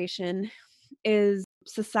observation is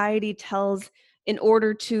society tells, in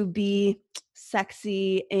order to be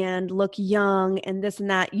sexy and look young and this and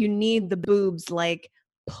that, you need the boobs like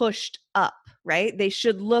pushed up, right? They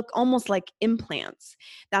should look almost like implants.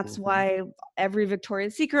 That's why every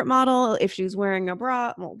Victoria's Secret model, if she's wearing a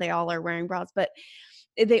bra, well, they all are wearing bras, but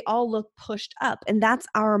they all look pushed up. And that's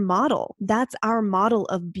our model. That's our model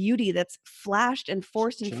of beauty that's flashed and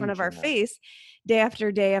forced in front of our face day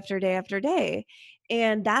after day after day after day.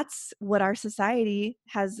 And that's what our society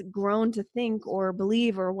has grown to think or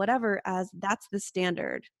believe or whatever, as that's the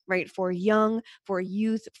standard, right? For young, for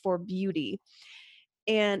youth, for beauty.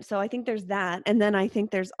 And so I think there's that. And then I think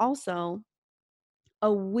there's also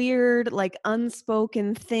a weird, like,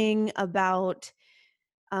 unspoken thing about,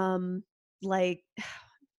 like,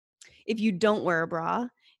 if you don't wear a bra,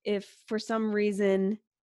 if for some reason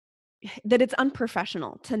that it's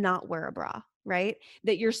unprofessional to not wear a bra, right?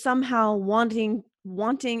 That you're somehow wanting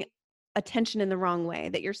attention in the wrong way,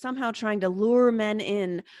 that you're somehow trying to lure men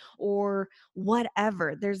in or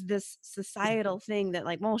whatever. There's this societal thing that,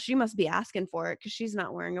 like, well, she must be asking for it because she's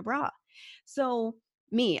not wearing a bra. So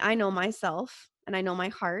I know myself, and I know my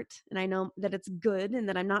heart, and I know that it's good and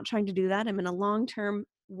that I'm not trying to do that. I'm in a long-term,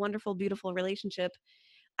 wonderful, beautiful relationship.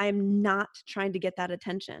 I'm not trying to get that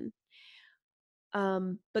attention.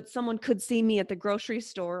 But someone could see me at the grocery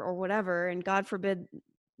store or whatever, and God forbid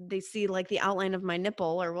they see like the outline of my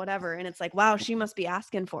nipple or whatever, and it's like, wow, she must be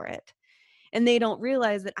asking for it. And they don't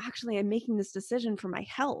realize that actually I'm making this decision for my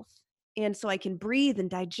health, and so I can breathe and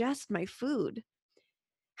digest my food.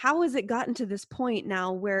 How has it gotten to this point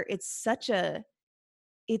now where it's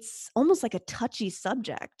almost like a touchy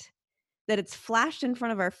subject, that it's flashed in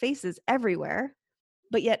front of our faces everywhere,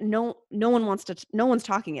 but yet no one's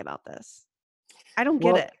talking about this? I don't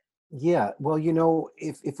get it. Yeah. Well,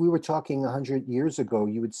 if we were talking 100 years ago,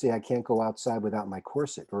 you would say I can't go outside without my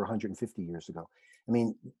corset, or 150 years ago. I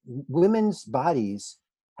mean, women's bodies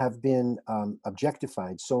have been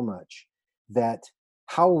objectified so much that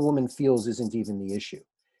how a woman feels isn't even the issue.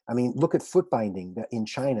 I mean, look at foot binding in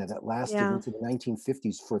China that lasted into the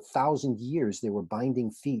 1950s. For 1,000 years, they were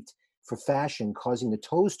binding feet for fashion, causing the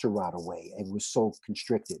toes to rot away. It was so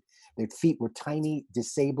constricted. Their feet were tiny,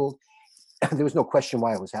 disabled. There was no question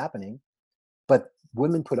why it was happening, but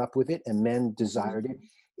women put up with it and men desired it.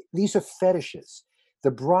 These are fetishes. The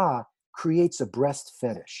bra creates a breast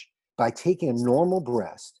fetish by taking a normal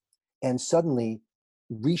breast and suddenly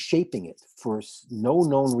reshaping it for no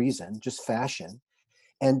known reason, just fashion,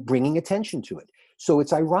 and bringing attention to it. So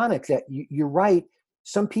it's ironic that you're right.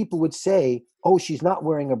 Some people would say, oh, she's not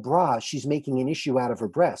wearing a bra, she's making an issue out of her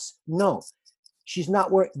breasts. No. She's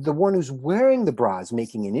not the one who's wearing the bra is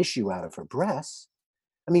making an issue out of her breasts.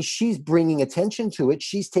 I mean, she's bringing attention to it.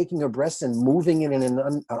 She's taking her breasts and moving it in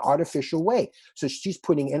an artificial way. So she's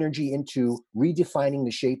putting energy into redefining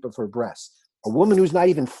the shape of her breasts. A woman who's not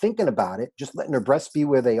even thinking about it, just letting her breasts be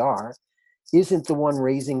where they are, isn't the one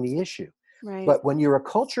raising the issue. Right. But when you're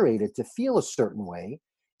acculturated to feel a certain way,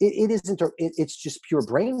 it isn't, it's just pure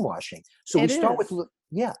brainwashing. So we It start with,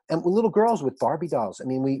 is. and with little girls with Barbie dolls. I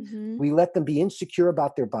mean, Mm-hmm. we let them be insecure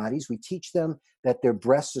about their bodies. We teach them that their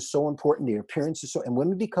breasts are so important, their appearance is so, and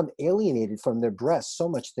women become alienated from their breasts so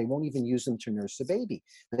much they won't even use them to nurse a baby.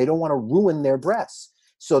 They don't want to ruin their breasts.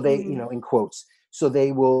 So they, Mm-hmm. in quotes, so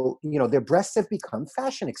they will, their breasts have become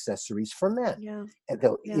fashion accessories for men. Yeah. And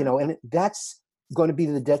they'll, Yeah. and that's going to be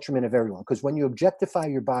to the detriment of everyone. Because when you objectify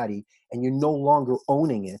your body and you're no longer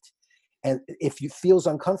owning it, and if it feels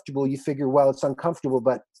uncomfortable, you figure, well, it's uncomfortable,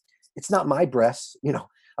 but it's not my breasts.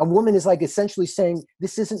 A woman is like essentially saying,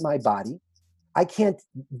 this isn't my body. I can't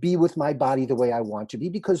be with my body the way I want to be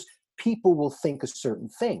because people will think a certain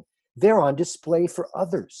thing. They're on display for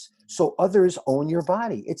others. So others own your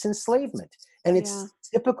body. It's enslavement. And Yeah. it's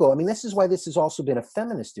typical. I mean, this is why this has also been a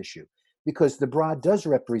feminist issue, because the bra does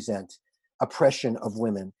represent oppression of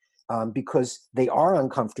women, because they are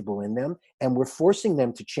uncomfortable in them, and we're forcing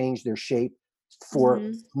them to change their shape for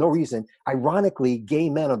Mm-hmm. no reason. Ironically, gay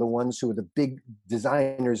men are the ones who are the big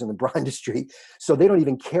designers in the bra industry, so they don't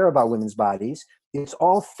even care about women's bodies. It's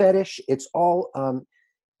all fetish. It's all,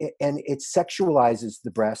 and it sexualizes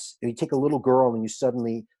the breasts. You take a little girl and you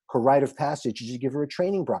suddenly, her rite of passage is you give her a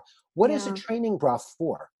training bra. What is a Yeah. training bra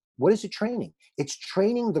for? What is it training? It's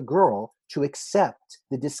training the girl to accept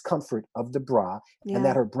the discomfort of the bra, and Yeah.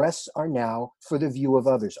 that her breasts are now for the view of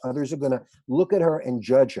others. Others are going to look at her and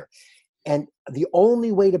judge her. And the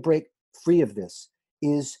only way to break free of this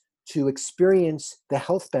is to experience the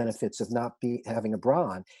health benefits of not having a bra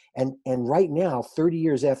on. And right now, 30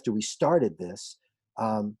 years after we started this,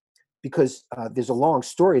 because there's a long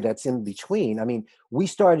story that's in between. I mean, we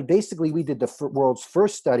did the world's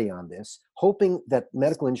first study on this, hoping that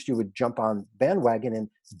medical industry would jump on bandwagon and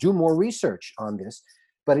do more research on this.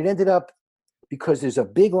 But it ended up, because there's a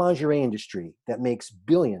big lingerie industry that makes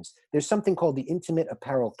billions. There's something called the Intimate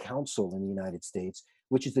Apparel Council in the United States,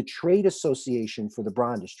 which is the trade association for the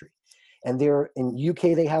bra industry. And they're in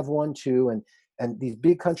UK, they have one too. And these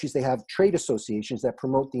big countries, they have trade associations that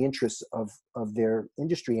promote the interests of their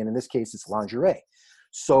industry. And in this case, it's lingerie.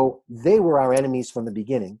 So they were our enemies from the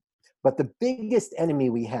beginning. But the biggest enemy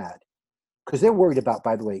we had, because they're worried about,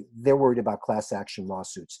 by the way, they're worried about class action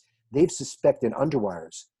lawsuits. They've suspected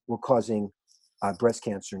underwires were causing breast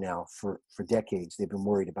cancer now for decades. They've been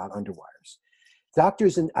worried about underwires.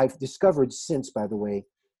 Doctors, and I've discovered since, by the way,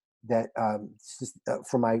 that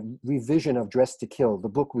for my revision of Dress to Kill, the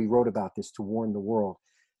book we wrote about this to warn the world,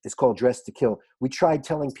 is called Dress to Kill. We tried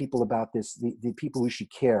telling people about this, the people who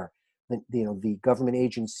should care, the government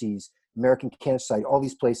agencies, American Cancer Society, all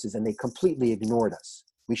these places, and they completely ignored us.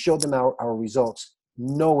 We showed them our results,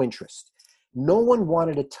 no interest. No one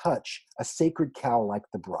wanted to touch a sacred cow like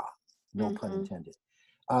the bra, no pun Mm-hmm. intended.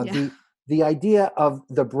 Yeah. The idea of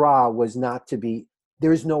the bra was not to be,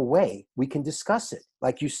 there's no way we can discuss it.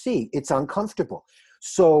 Like you see, it's uncomfortable.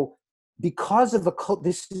 So because of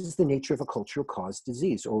this is the nature of a cultural caused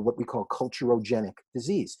disease, or what we call culturogenic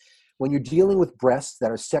disease. When you're dealing with breasts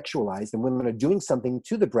that are sexualized and women are doing something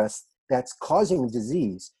to the breasts that's causing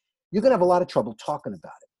disease, you're going to have a lot of trouble talking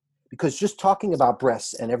about it. Because just talking about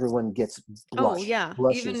breasts and everyone gets Oh yeah.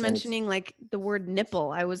 blushes. Even And it's, mentioning like the word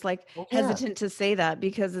nipple, I was like well, yeah. hesitant to say that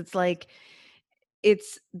because it's like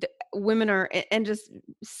women are, and just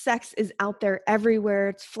sex is out there everywhere.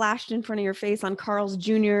 It's flashed in front of your face on Carl's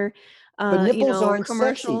Jr. But nipples aren't sexy.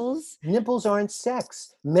 Commercials. Nipples aren't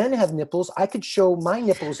sex. Men have nipples. I could show my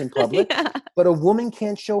nipples in public, Yeah. but a woman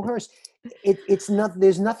can't show hers. It's not.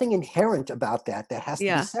 There's nothing inherent about that has to be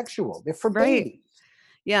Yeah. sexual. They're for Right. babies.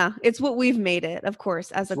 Yeah. It's what we've made it, of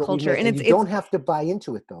course, as It's a what we've culture. made, And and you it's don't have to buy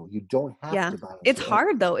into it, though. You don't have yeah. to buy It's into it.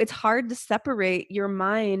 hard though. It's hard to separate your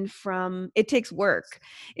mind from, it takes work.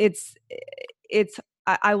 It's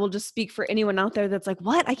I will just speak for anyone out there that's like,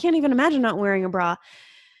 what? I can't even imagine not wearing a bra.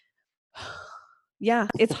 Yeah,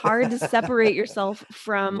 it's hard to separate yourself It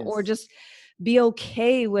from, or is. just be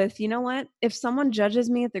okay with, you know what? If someone judges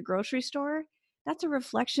me at the grocery store, that's a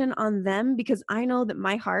reflection on them, because I know that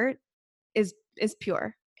my heart is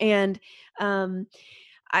pure. And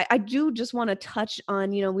I do just want to touch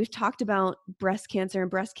on, we've talked about breast cancer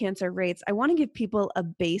and breast cancer rates. I want to give people a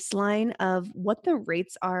baseline of what the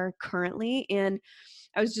rates are currently. And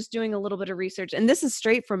I was just doing a little bit of research, and this is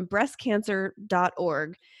straight from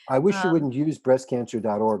breastcancer.org. I wish you Um, wouldn't use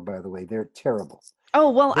breastcancer.org, by the way. They're terrible. oh,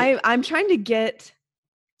 well, They, I'm trying to get,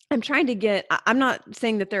 I'm not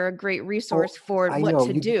saying that they're a great resource oh, for I what know.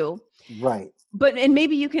 to do, Right. but, and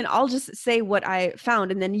maybe I'll just say what I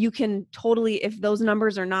found, and then you can totally, if those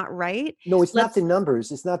numbers are not right, No, it's not the let's,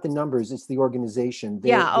 numbers. It's not the numbers. It's the organization.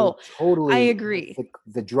 They're yeah. Oh, I totally like agree.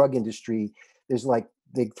 the drug industry. There's like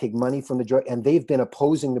they take money from the drug, and they've been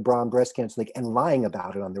opposing the bra and breast cancer league and lying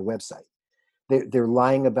about it on their website. They're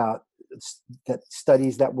lying about that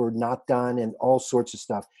studies that were not done and all sorts of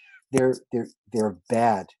stuff. They're a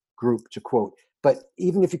bad group to quote. But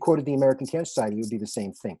even if you quoted the American Cancer Society, it would be the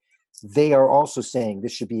same thing. They are also saying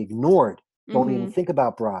this should be ignored. Don't even think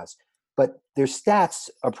about bras. But their stats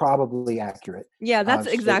are probably accurate. Yeah,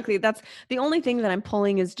 that's the only thing that I'm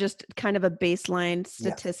pulling is just kind of a baseline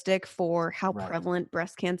statistic for how prevalent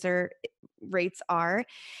breast cancer rates are.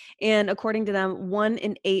 And according to them, 1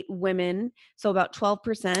 in 8 women, so about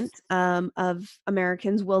 12% of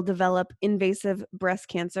Americans will develop invasive breast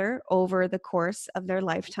cancer over the course of their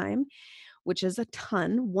lifetime, which is a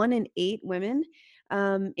ton, 1 in 8 women.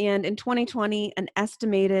 And in 2020, an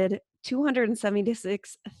estimated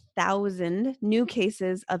 276,000 new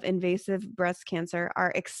cases of invasive breast cancer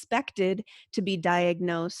are expected to be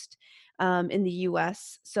diagnosed in the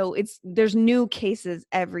US. So there's new cases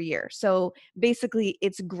every year. So basically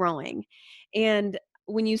it's growing. And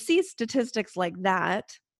when you see statistics like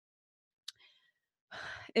that,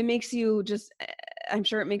 it makes you I'm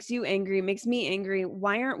sure it makes you angry. It makes me angry.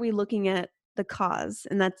 Why aren't we looking at the cause?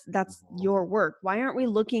 And that's your work. Why aren't we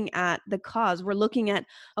looking at the cause? We're looking at,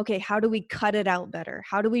 okay, how do we cut it out better?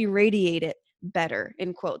 How do we radiate it better,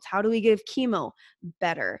 in quotes? How do we give chemo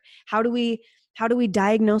better? How do we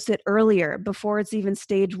diagnose it earlier before it's even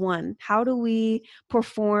stage 1? How do we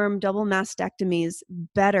perform double mastectomies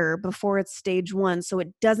better before it's stage 1 so it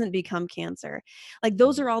doesn't become cancer? Like,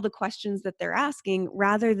 those are all the questions that they're asking,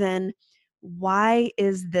 rather than why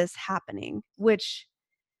is this happening? Which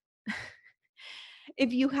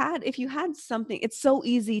if you had something, it's so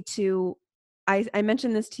easy to, I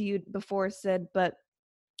mentioned this to you before, Syd, but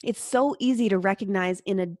it's so easy to recognize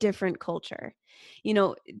in a different culture.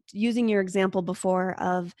 Using your example before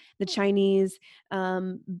of the Chinese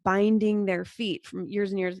binding their feet from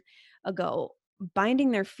years and years ago, binding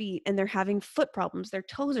their feet, and they're having foot problems, their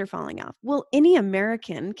toes are falling off. Well, any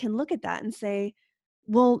American can look at that and say,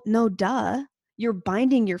 well, no, duh, you're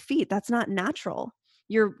binding your feet. That's not natural.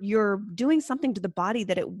 You're doing something to the body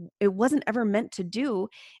that it wasn't ever meant to do.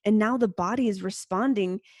 And now the body is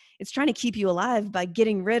responding. It's trying to keep you alive by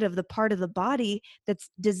getting rid of the part of the body that's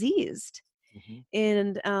diseased.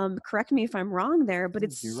 And correct me if I'm wrong there, but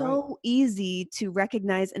it's so easy to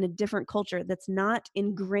recognize in a different culture that's not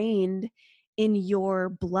ingrained in your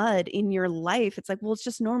blood, in your life. It's like, well, it's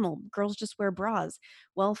just normal. Girls just wear bras.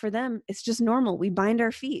 Well, for them, it's just normal. We bind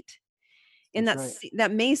our feet. And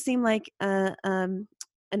that may seem like an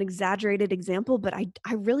exaggerated example, but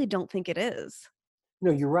I really don't think it is.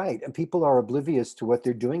 No, you're right. And people are oblivious to what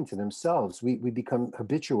they're doing to themselves. We become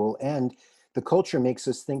habitual, and the culture makes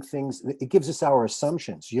us think things. It gives us our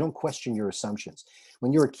assumptions. You don't question your assumptions.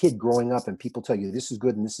 When you're a kid growing up and people tell you this is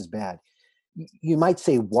good and this is bad, you might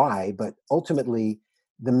say why, but ultimately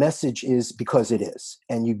the message is because it is.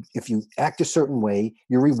 And if you act a certain way,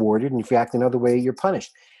 you're rewarded. And if you act another way, you're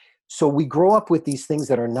punished. So we grow up with these things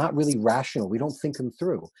that are not really rational. We don't think them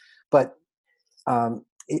through. But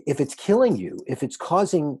if it's killing you, if it's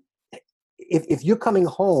causing, if you're coming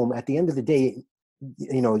home at the end of the day,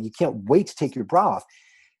 you can't wait to take your bra off.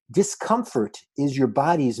 Discomfort is your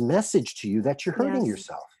body's message to you that you're hurting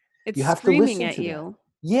yourself. It's you have screaming to listen at to you. That.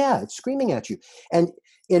 Yeah, it's screaming at you. And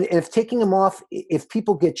if taking them off, if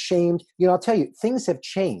people get shamed, I'll tell you, things have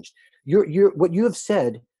changed. What you have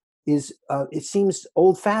said is, it seems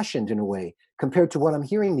old-fashioned in a way compared to what I'm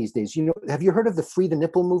hearing these days. Have you heard of the Free the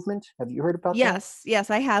Nipple movement? Have you heard about that?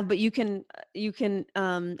 Yes, I have. But you can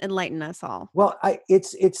enlighten us all. Well, I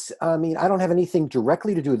don't have anything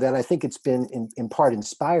directly to do with that. I think it's been in part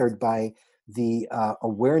inspired by the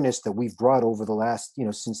awareness that we've brought over the last,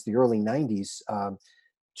 since the early 90s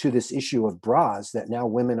to this issue of bras, that now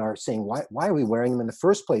women are saying, why are we wearing them in the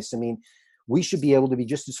first place? I mean, we should be able to be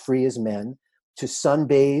just as free as men, to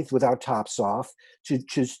sunbathe with our tops off, to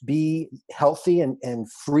just be healthy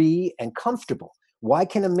and free and comfortable. Why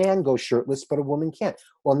can a man go shirtless, but a woman can't?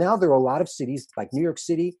 Well, now there are a lot of cities like New York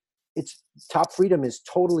City. Top freedom is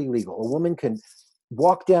totally legal. A woman can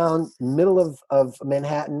walk down middle of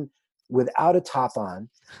Manhattan without a top on.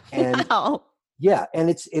 And wow. Yeah, and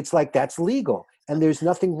it's like that's legal. And there's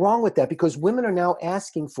nothing wrong with that, because women are now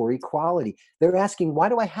asking for equality. They're asking, why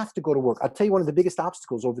do I have to go to work? I'll tell you, one of the biggest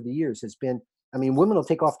obstacles over the years has been, women will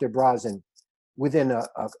take off their bras and within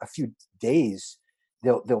a few days,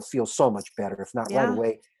 they'll feel so much better, if not right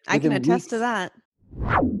away. I can attest to that.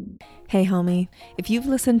 Hey, homie, if you've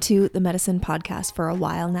listened to the Medicine Podcast for a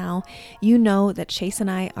while now, you know that Chase and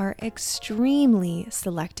I are extremely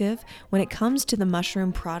selective when it comes to the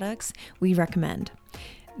mushroom products we recommend.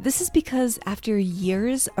 This is because after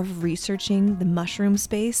years of researching the mushroom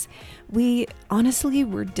space, we honestly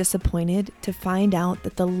were disappointed to find out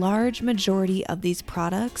that the large majority of these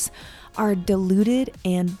products are diluted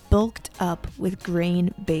and bulked up with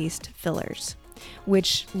grain-based fillers,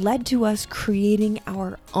 which led to us creating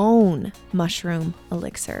our own mushroom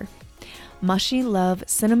elixir, Mushy Love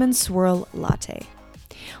Cinnamon Swirl Latte.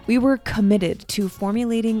 We were committed to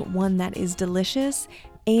formulating one that is delicious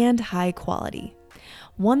and high quality.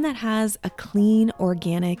 One that has a clean,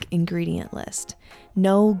 organic ingredient list,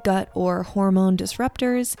 no gut or hormone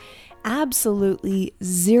disruptors, absolutely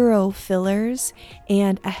zero fillers,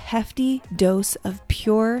 and a hefty dose of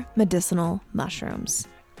pure medicinal mushrooms.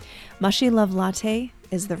 Mushy Love Latte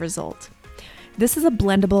is the result. This is a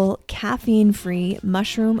blendable, caffeine-free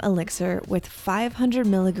mushroom elixir with 500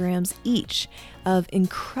 milligrams each of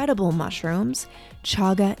incredible mushrooms,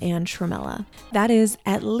 chaga and tremella. That is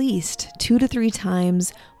at least 2 to 3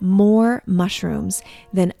 times more mushrooms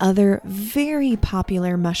than other very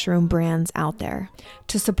popular mushroom brands out there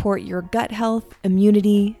to support your gut health,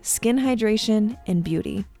 immunity, skin hydration, and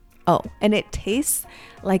beauty. Oh, and it tastes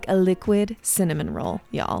like a liquid cinnamon roll,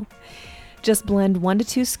 y'all. Just blend 1 to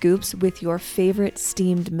 2 scoops with your favorite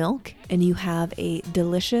steamed milk, and you have a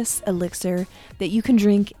delicious elixir that you can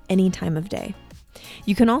drink any time of day.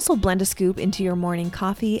 You can also blend a scoop into your morning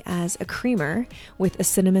coffee as a creamer with a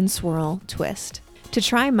cinnamon swirl twist. To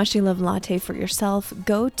try Mushy Love Latte for yourself,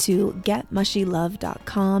 go to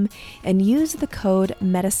getmushylove.com and use the code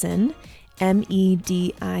MEDICINE,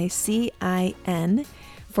 MEDICIN,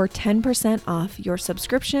 for 10% off your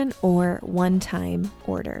subscription or one-time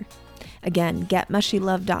order. Again,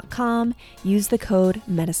 getmushylove.com, use the code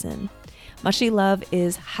MEDICINE. Mushy Love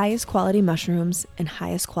is highest quality mushrooms and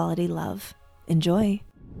highest quality love. Enjoy.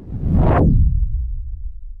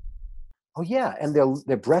 Oh yeah, and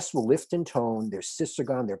their breasts will lift in tone, their cysts are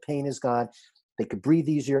gone, their pain is gone, they could breathe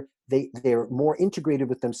easier, they're more integrated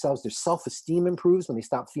with themselves, their self-esteem improves when they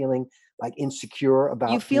stop feeling like insecure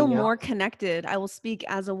about You feel being out. more connected. I will speak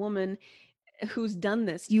as a woman who's done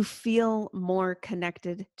this. You feel more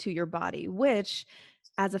connected to your body, which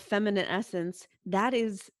as a feminine essence, that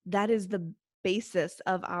is the basis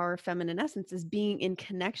of our feminine essence, is being in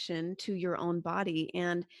connection to your own body.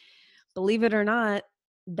 And believe it or not,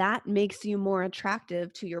 that makes you more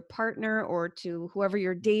attractive to your partner or to whoever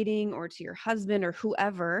you're dating or to your husband or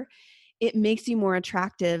whoever. It makes you more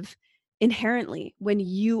attractive inherently when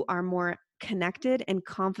you are more connected and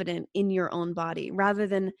confident in your own body, rather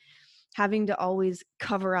than having to always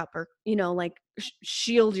cover up or, like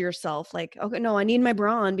shield yourself. Like, okay, no, I need my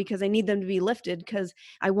bra on because I need them to be lifted because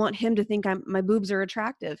I want him to think my boobs are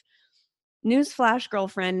attractive. Newsflash,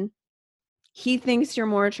 girlfriend, he thinks you're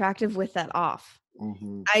more attractive with that off.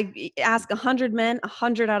 Mm-hmm. I ask 100 men,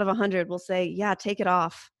 100 out of 100 will say, yeah, take it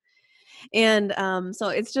off. And so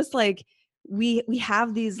it's just like we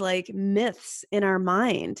have these like myths in our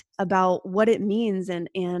mind about what it means. And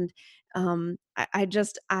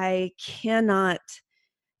I cannot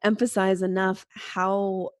emphasize enough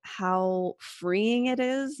how freeing it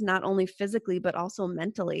is, not only physically, but also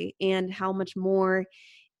mentally, and how much more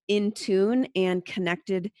in tune and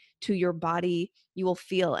connected to your body you will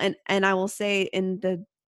feel. And I will say in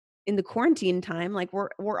the quarantine time, like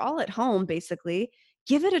we're all at home basically,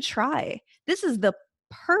 give it a try. This is the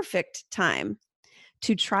perfect time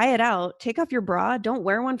to try it out. Take off your bra, don't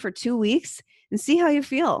wear one for 2 weeks, and see how you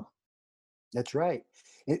feel. That's right.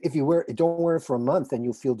 If you don't wear it for a month, then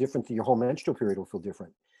you'll feel different. Your whole menstrual period will feel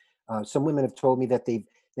different. Some women have told me that they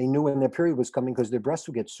knew when their period was coming because their breasts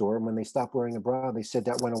would get sore, and when they stopped wearing a bra, they said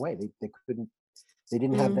that went away. They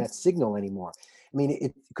didn't have that signal anymore. I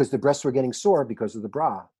mean, because the breasts were getting sore because of the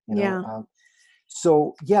bra. Yeah.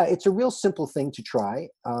 So yeah, it's a real simple thing to try.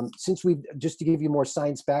 Since just to give you more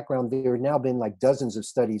science background, there have now been like dozens of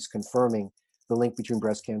studies confirming the link between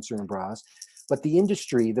breast cancer and bras. But the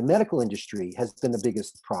medical industry has been the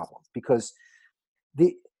biggest problem, because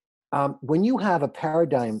when you have a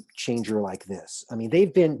paradigm changer like this, I mean,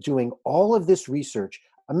 they've been doing all of this research.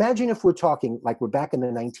 Imagine if we're talking like we're back in the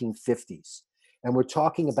 1950s and we're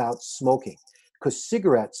talking about smoking, because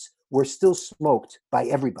cigarettes were still smoked by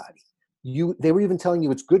everybody. They were even telling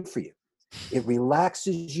you it's good for you. It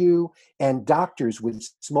relaxes you, and doctors would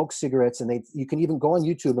smoke cigarettes, and you can even go on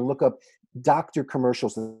YouTube and look up doctor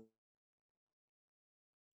commercials.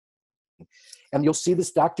 And you'll see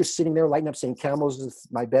this doctor sitting there lighting up saying Camels is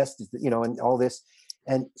my best, and all this.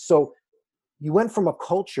 And so you went from a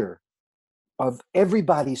culture of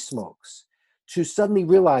everybody smokes to suddenly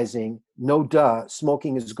realizing, no duh,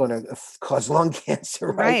 smoking is going to cause lung cancer,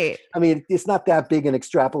 right? Right. I mean, it's not that big an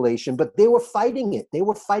extrapolation, but they were fighting it. They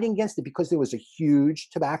were fighting against it because there was a huge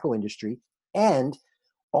tobacco industry, and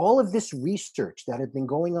all of this research that had been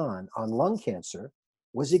going on lung cancer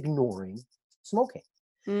was ignoring smoking.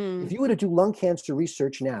 If Mm. you were to do lung cancer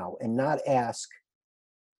research now and not ask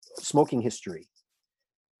smoking history,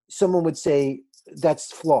 someone would say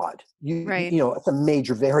that's flawed. Right. You know, it's a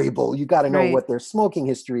major variable. You got to know Right. what their smoking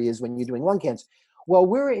history is when you're doing lung cancer. Well,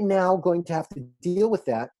 we're now going to have to deal with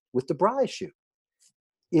that with the bra issue.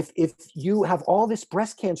 If you have all this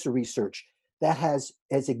breast cancer research that has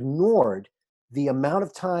ignored the amount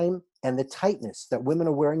of time and the tightness that women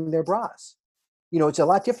are wearing their bras. You know, it's a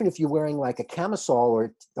lot different if you're wearing like a camisole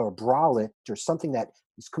or a bralette or something that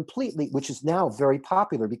is completely, which is now very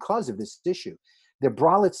popular because of this issue. The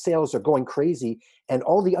bralette sales are going crazy, and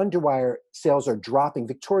all the underwire sales are dropping.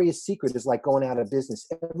 Victoria's Secret is like going out of business.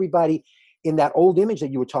 Everybody in that old image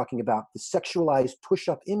that you were talking about, the sexualized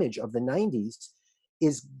push-up image of the 90s,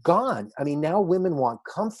 is gone. I mean, now women want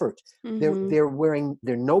comfort. Mm-hmm.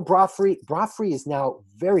 They're no bra free. Bra free is now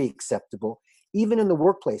very acceptable, even in the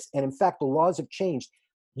workplace. And in fact, the laws have changed.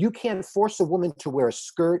 You can't force a woman to wear a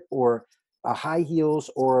skirt or a high heels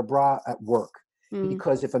or a bra at work. Mm.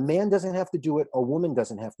 Because if a man doesn't have to do it, a woman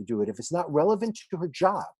doesn't have to do it. If it's not relevant to her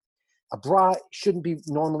job, a bra shouldn't be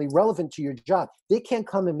normally relevant to your job. They can't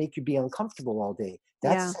come and make you be uncomfortable all day.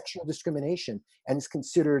 That's Yeah. sexual discrimination, and it's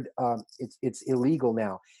considered it's illegal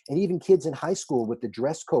now. And even kids in high school with the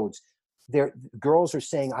dress codes, girls are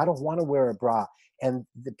saying, "I don't want to wear a bra," and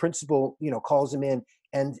the principal, calls them in,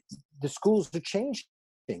 and the schools are changing.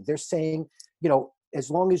 They're saying, as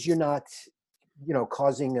long as you're not,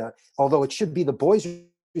 causing. Although it should be the boys'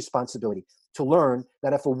 responsibility to learn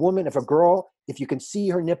that if a girl, if you can see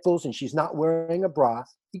her nipples and she's not wearing a bra,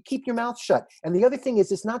 you keep your mouth shut. And the other thing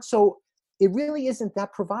is, it really isn't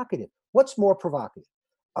that provocative. What's more provocative?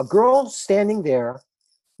 A girl standing there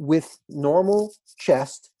with normal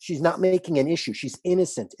chest, she's not making an issue, she's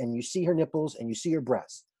innocent, and you see her nipples and you see her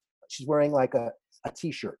breasts. She's wearing like a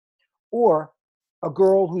t-shirt. Or a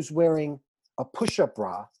girl who's wearing a push-up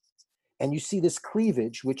bra, and you see this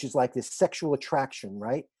cleavage, which is like this sexual attraction,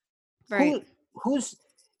 right? Right. Who's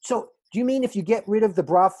so do you mean if you get rid of the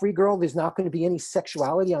bra-free girl, there's not going to be any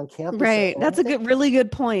sexuality on campus Right. or That's a anything? really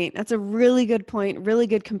good point. That's a really good point. Really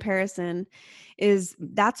good comparison is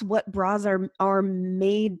that's what bras are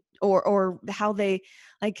made or how they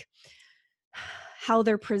like how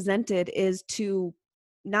they're presented is to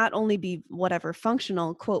not only be whatever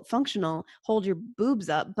functional, quote functional, hold your boobs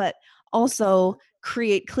up, but also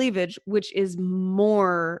create cleavage, which is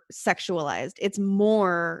more sexualized. It's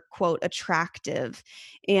more, quote, attractive,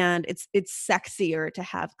 and it's sexier to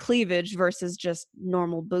have cleavage versus just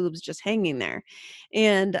normal boobs just hanging there.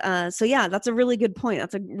 And so yeah, that's a really good point.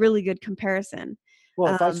 That's a really good comparison.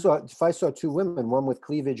 Well, Um, if I saw two women, one with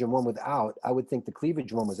cleavage and one without, I would think the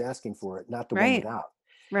cleavage one was asking for it, not the one right, without.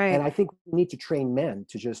 And right, I think we need to train men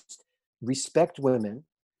to just respect women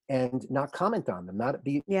and not comment on them, not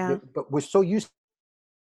be, yeah, but we're so used to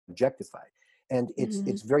objectified. And hmm,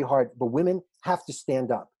 it's very hard, but women have to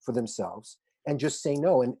stand up for themselves and just say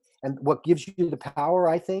no. And what gives you the power,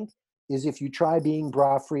 I think, is if you try being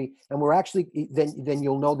bra free, and we're actually then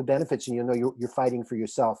you'll know the benefits, and you'll know you're fighting for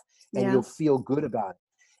yourself, and yeah, you'll feel good about it.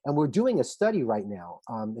 And we're doing a study right now.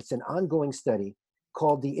 It's an ongoing study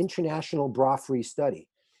called the International Bra Free Study,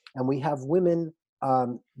 and we have women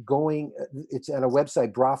going. It's at a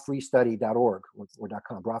website, brafreestudy.org or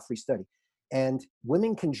 .com, bra free study, and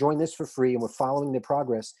women can join this for free, and we're following their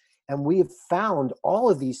progress. And we have found all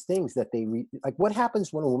of these things that like what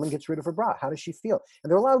happens when a woman gets rid of her bra? How does she feel? And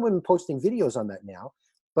there are a lot of women posting videos on that now.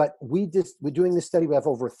 But we're doing this study. We have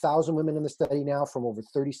over 1,000 women in the study now from over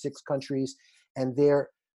 36 countries. And they're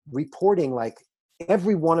reporting like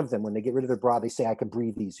every one of them, when they get rid of their bra, they say, I can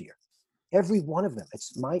breathe easier. Every one of them.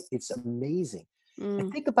 It's amazing. And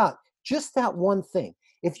mm, think about just that one thing.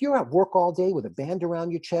 If you're at work all day with a band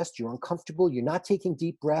around your chest, you're uncomfortable, you're not taking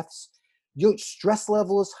deep breaths, your stress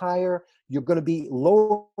level is higher, you're going to be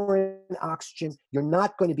lower in oxygen, you're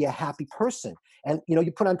not going to be a happy person. And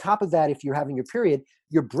you put on top of that, if you're having your period,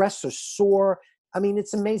 your breasts are sore. I mean,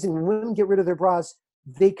 it's amazing. When women get rid of their bras,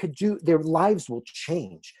 their lives will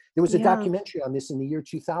change. There was a yeah, documentary on this in the year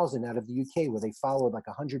 2000 out of the UK where they followed like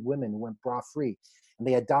 100 women who went bra free, and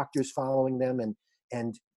they had doctors following them,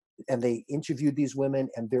 and they interviewed these women,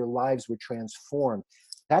 and their lives were transformed.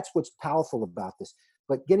 That's what's powerful about this.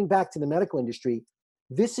 But getting back to the medical industry,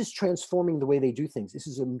 this is transforming the way they do things. This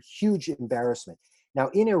is a huge embarrassment. Now,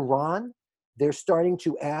 in Iran, they're starting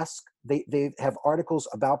to ask, they have articles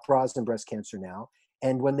about bras and breast cancer now.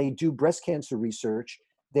 And when they do breast cancer research,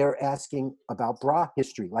 they're asking about bra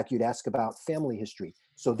history, like you'd ask about family history.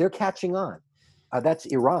 So they're catching on. That's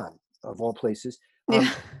Iran, of all places.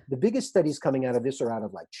 Yeah. The biggest studies coming out of this are out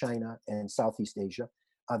of like China and Southeast Asia.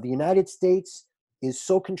 The United States is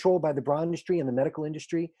so controlled by the bra industry and the medical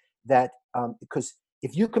industry that because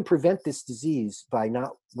if you can prevent this disease by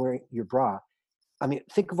not wearing your bra, I mean,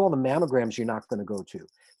 think of all the mammograms you're not going to go to.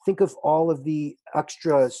 Think of all of the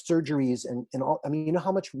extra surgeries and all. I mean, you know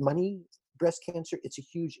how much money breast cancer? It's a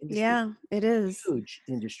huge industry. Yeah, it is. Huge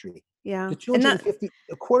industry. Yeah. The And that, 250,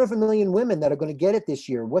 a quarter of a million women that are going to get it this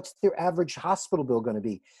year. What's their average hospital bill going to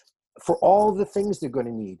be for all the things they're going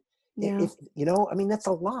to need? yeah. If you know, I mean, that's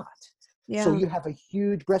a lot. So Yeah. you have a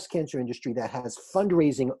huge breast cancer industry that has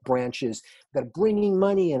fundraising branches that are bringing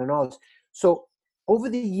money in and all this. So over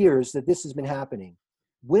the years that this has been happening,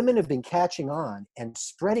 women have been catching on and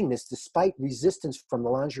spreading this despite resistance from the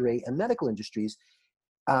lingerie and medical industries.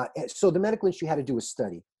 So the medical industry had to do a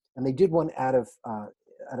study, and they did one out of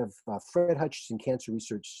Fred Hutchinson Cancer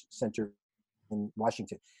Research Center in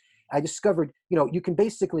Washington. I discovered, you can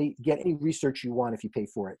basically get any research you want if you pay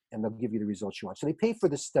for it, and they'll give you the results you want. So they paid for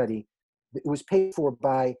the study. It was paid for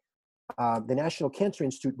by the National Cancer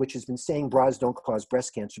Institute, which has been saying bras don't cause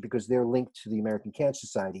breast cancer because they're linked to the American Cancer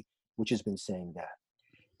Society, which has been saying that.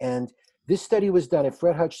 And this study was done at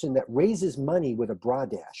Fred Hutchinson that raises money with a bra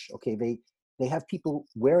dash. Okay, they have people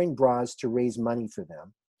wearing bras to raise money for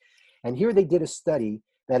them. And here they did a study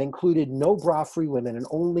that included no bra-free women and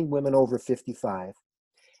only women over 55.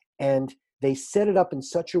 And they set it up in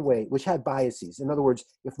such a way, which had biases. In other words,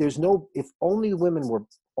 if only women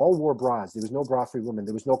all wore bras, there was no bra-free women,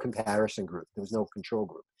 there was no comparison group, there was no control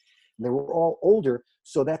group. And they were all older,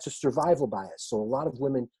 so that's a survival bias. So a lot of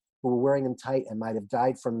women who were wearing them tight and might have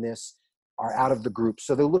died from this are out of the group.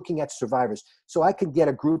 So they're looking at survivors. So I could get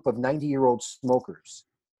a group of 90-year-old smokers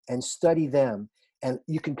and study them. And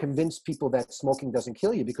you can convince people that smoking doesn't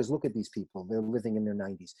kill you because look at these people, they're living in their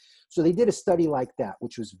 90s. So they did a study like that,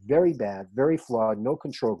 which was very bad, very flawed, no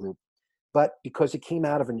control group. But because it came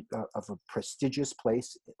out of a prestigious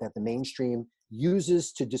place that the mainstream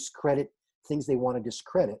uses to discredit things they want to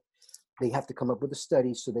discredit, they have to come up with a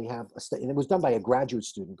study. So they have a study, and it was done by a graduate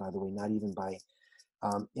student, by the way, not even by,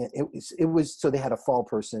 it was, so they had a fall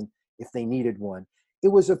person if they needed one. It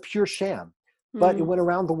was a pure sham. But it went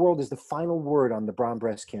around the world as the final word on the bra and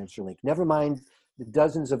breast cancer link. Never mind the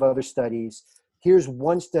dozens of other studies. Here's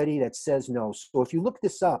one study that says no. So if you look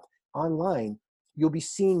this up online, you'll be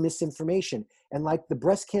seeing misinformation. And like the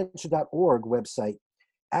breastcancer.org website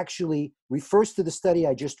actually refers to the study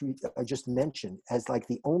I just mentioned as like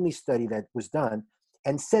the only study that was done,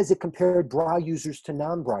 and says it compared bra users to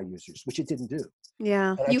non-bra users, which it didn't do.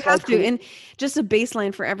 Yeah, you have to. And just a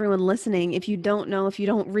baseline for everyone listening, if you don't know, if you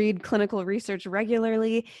don't read clinical research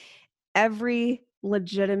regularly, every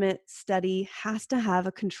legitimate study has to have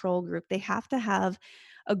a control group. They have to have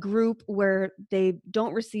a group where they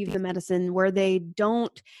don't receive the medicine, where they're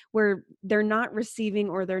not receiving,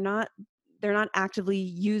 or they're not actively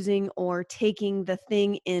using or taking the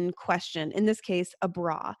thing in question, in this case a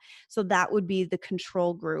bra. So that would be the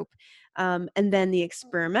control group. And then the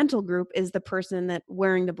experimental group is the person that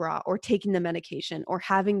wearing the bra or taking the medication or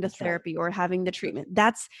having the therapy or having the treatment.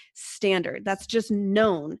 That's standard. That's just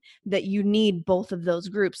known that you need both of those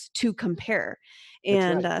groups to compare.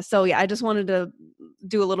 And so yeah, I just wanted to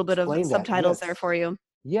do a little bit of subtitles there for you.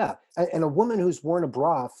 Yeah. And a woman who's worn a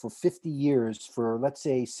bra for 50 years for, let's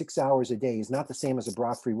say, 6 hours a day is not the same as a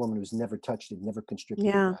bra-free woman who's never touched it, never constricted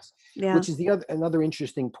the breast. Yeah. Which is another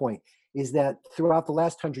interesting point, is that throughout the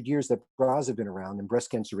last 100 years that bras have been around and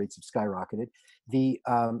breast cancer rates have skyrocketed, the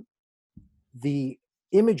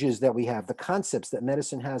images that we have, the concepts that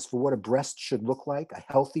medicine has for what a breast should look like, a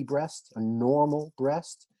healthy breast, a normal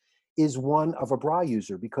breast, is one of a bra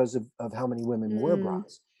user because of how many women wear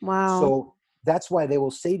bras. Wow. So that's why they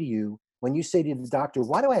will say to you, when you say to the doctor,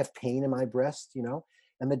 why do I have pain in my breast?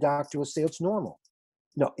 And the doctor will say, it's normal.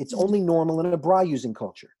 No, it's only normal in a bra using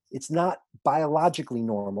culture. It's not biologically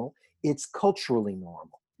normal. It's culturally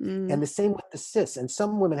normal. And the same with the cysts. And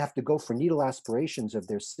some women have to go for needle aspirations of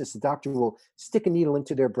their cysts. The doctor will stick a needle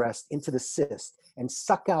into their breast, into the cyst, and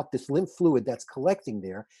suck out this lymph fluid that's collecting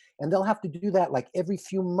there. And they'll have to do that like every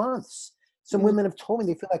few months. Some women have told me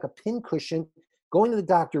they feel like a pincushion going to the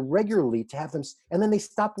doctor regularly to have them, and then they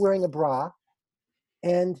stopped wearing a bra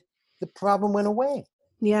and the problem went away.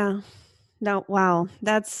 Yeah. No, wow.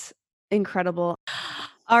 That's incredible.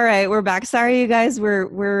 All right, we're back. Sorry, you guys.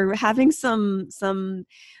 We're having some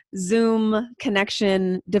Zoom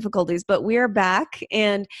connection difficulties, but we are back.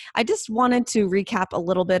 And I just wanted to recap a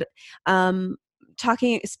little bit,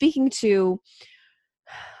 speaking to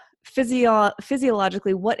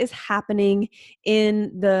physiologically what is happening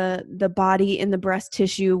in the body, in the breast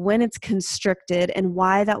tissue when it's constricted, and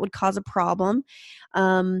why that would cause a problem.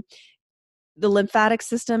 The lymphatic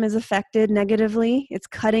system is affected negatively. It's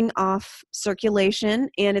cutting off circulation,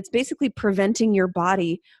 and it's basically preventing your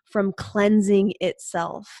body from cleansing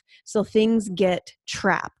itself. So things get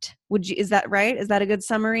trapped. Is that right? Is that a good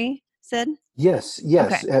summary, Syd? Yes.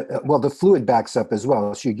 Okay. Well, the fluid backs up as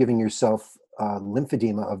well. So you're giving yourself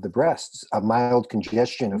lymphedema of the breasts, a mild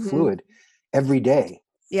congestion of fluid every day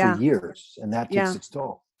for Yeah. years, and that takes Yeah. its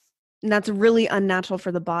toll. And that's really unnatural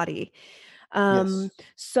for the body. Yes.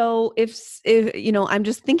 So if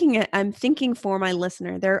I'm thinking for my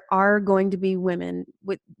listener, there are going to be women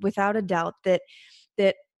without a doubt that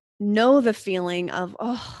know the feeling of,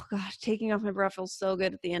 oh gosh, taking off my bra feels so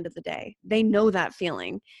good at the end of the day. They know that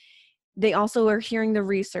feeling. They also are hearing the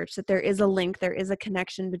research that there is a link, there is a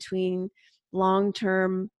connection between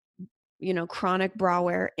long-term, chronic bra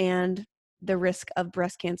wear and the risk of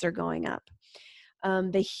breast cancer going up.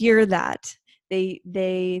 They hear that.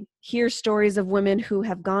 They hear stories of women who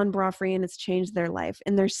have gone bra free and it's changed their life,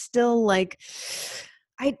 and they're still like,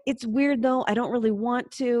 it's weird though, I don't really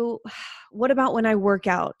want to. What about when I work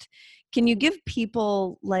out? Can you give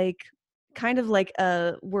people kind of like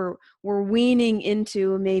we're weaning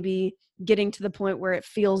into maybe getting to the point where it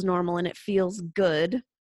feels normal and it feels good?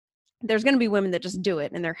 There's going to be women that just do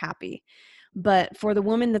it and they're happy, but for the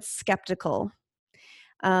woman that's skeptical,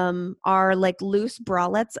 are like loose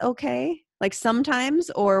bralettes okay? Like sometimes,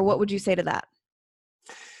 or what would you say to that?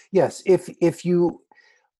 Yes.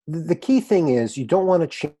 The key thing is you don't want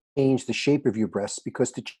to change the shape of your breasts,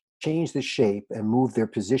 because to change the shape and move their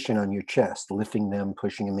position on your chest, lifting them,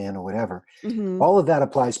 pushing them in, or whatever, Mm-hmm. all of that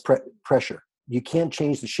applies pressure. You can't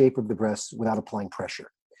change the shape of the breasts without applying pressure.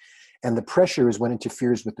 And the pressure is what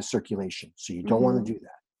interferes with the circulation. So you don't want to do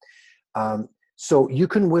that. So you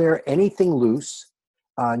can wear anything loose.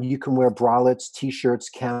 You can wear bralettes, t-shirts,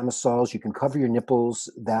 camisoles. You can cover your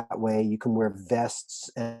nipples that way. You can wear vests,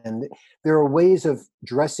 and there are ways of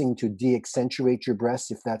dressing to de-accentuate your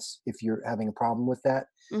breasts if you're having a problem with that.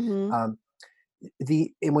 Mm-hmm. Um,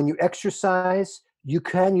 and when you exercise, you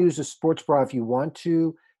can use a sports bra if you want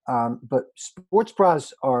to, but sports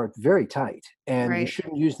bras are very tight, and you Right.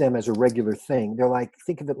 shouldn't use them as a regular thing. They're like,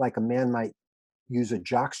 think of it like a man might use a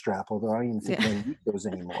jock strap, although I don't even think Yeah. men use those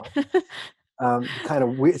anymore. Kind of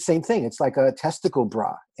weird, same thing. It's like a testicle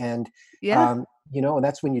bra, and Yeah. and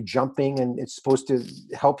that's when you're jumping, and it's supposed to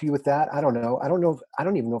help you with that. I don't know. I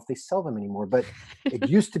don't even know if they sell them anymore. But it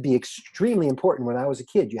used to be extremely important when I was a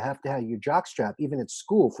kid. You have to have your jock strap, even at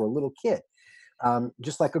school, for a little kid.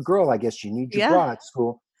 Just like a girl, I guess you need your Yeah. bra at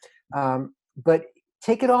school. But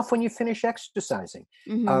take it off when you finish exercising.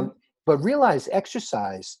 Mm-hmm. Um, but realize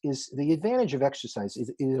exercise is the advantage of exercise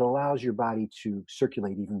is it allows your body to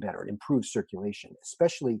circulate even better. It improves circulation,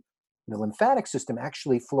 especially the lymphatic system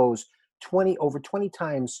actually flows over 20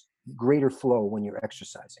 times greater flow when you're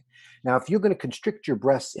exercising. Now, if you're going to constrict your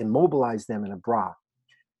breasts, immobilize them in a bra,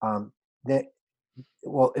 um, that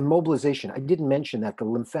immobilization, I didn't mention that the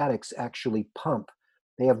lymphatics actually pump.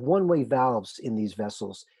 They have one-way valves in these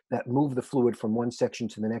vessels that move the fluid from one section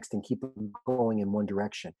to the next and keep it going in one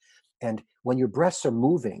direction. And when your breasts are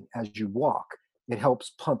moving as you walk, it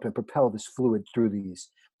helps pump and propel this fluid through these.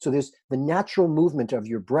 So there's the natural movement of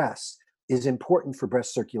your breasts is important for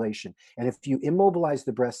breast circulation. And if you immobilize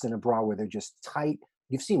the breasts in a bra where they're just tight,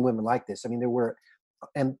 you've seen women like this. I mean,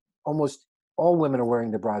 and almost all women are wearing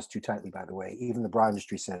their bras too tightly, by the way. Even the bra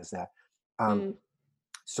industry says that. Um, Mm.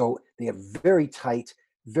 so they have very tight,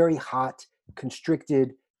 very hot,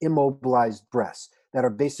 constricted, immobilized breasts that are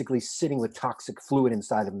basically sitting with toxic fluid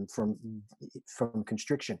inside of them from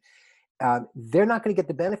constriction. They're not going to get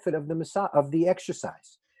the benefit of the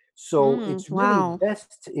exercise. So Mm. it's really Wow.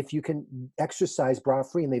 best if you can exercise bra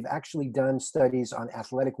free. And they've actually done studies on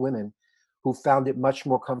athletic women who found it much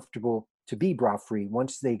more comfortable to be bra free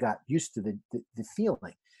once they got used to the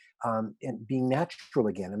feeling, and being natural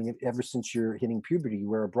again. I mean, ever since you're hitting puberty, you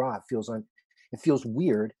wear a bra. It feels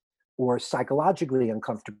weird or psychologically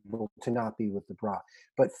uncomfortable to not be with the bra.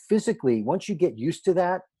 But physically, once you get used to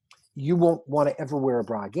that, you won't want to ever wear a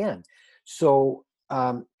bra again. So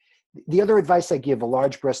the other advice I give a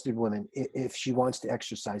large-breasted woman, if she wants to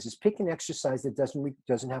exercise, is pick an exercise that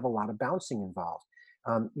doesn't have a lot of bouncing involved.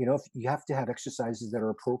 If you have to have exercises that are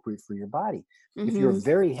appropriate for your body. If you're a Mm-hmm.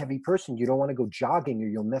 very heavy person, you don't want to go jogging or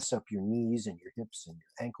you'll mess up your knees and your hips and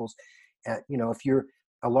your ankles. If you're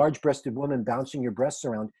a large-breasted woman bouncing your breasts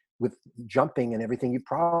around, with jumping and everything, you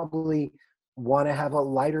probably want to have a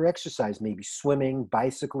lighter exercise, maybe swimming,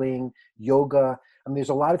 bicycling, yoga. I mean, there's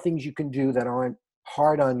a lot of things you can do that aren't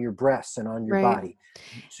hard on your breasts and on your Right. body.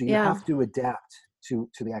 So you Yeah. have to adapt to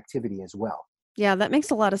the activity as well. Yeah, that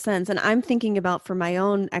makes a lot of sense. And I'm thinking about for my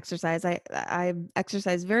own exercise, I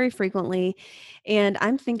exercise very frequently, and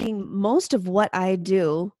I'm thinking most of what I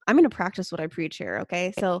do, I'm going to practice what I preach here,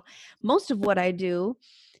 okay? So most of what I do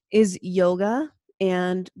is yoga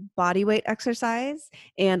and body weight exercise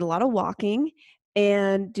and a lot of walking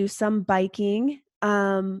and do some biking.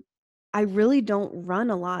 I really don't run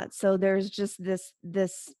a lot. So there's just this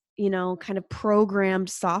kind of programmed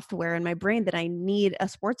software in my brain that I need a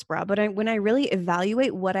sports bra. But when I really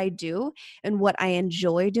evaluate what I do and what I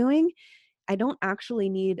enjoy doing, I don't actually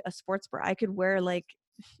need a sports bra. I could wear like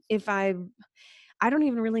if I don't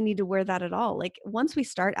even really need to wear that at all. Like once we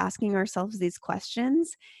start asking ourselves these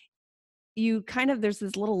questions, there's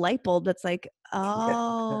this little light bulb that's like, Yeah.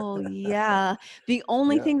 oh, yeah. The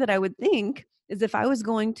only Yeah. thing that I would think is if I was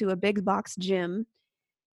going to a big box gym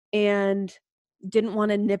and didn't want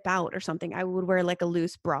to nip out or something, I would wear like a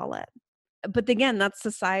loose bralette. But again, that's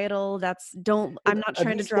societal. But I'm not at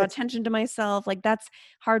trying to least draw that's, attention to myself. Like that's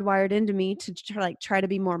hardwired into me to try to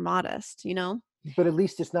be more modest, you know? but at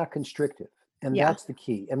least it's not constrictive. And Yeah. that's the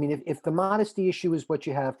key. I mean, if the modesty issue is what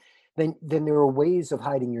you have, then there are ways of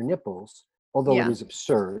hiding your nipples, although it Yeah. is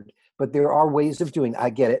absurd. But there are ways of doing. I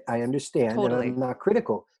get it. I understand, and Totally. I'm not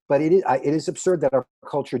critical. But it is absurd that our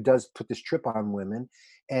culture does put this trip on women,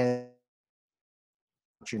 and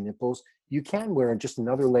your nipples. You can wear just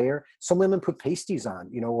another layer. Some women put pasties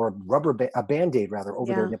on, or a Band-Aid rather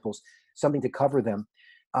over their Yeah. nipples, something to cover them.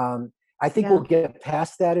 I think we'll Yeah. get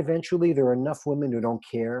past that eventually. There are enough women who don't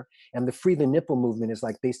care. And the free the nipple movement is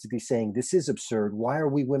like basically saying, this is absurd. Why are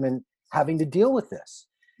we women having to deal with this?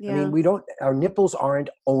 I mean, Yeah. our nipples aren't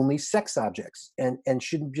only sex objects and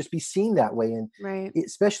shouldn't just be seen that way. And Right.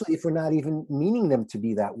 especially if we're not even meaning them to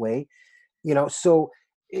be that way, so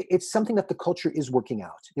it's something that the culture is working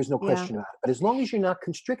out. There's no Yeah. question about it. But as long as you're not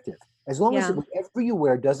constrictive, as long as Yeah. whatever you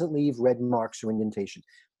wear doesn't leave red marks or indentation,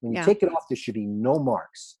 when you Yeah. take it off, there should be no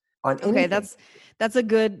marks on Okay, anything. that's a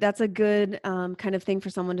good kind of thing for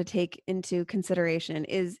someone to take into consideration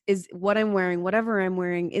is what I'm wearing, whatever I'm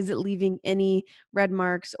wearing, is it leaving any red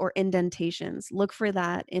marks or indentations? Look for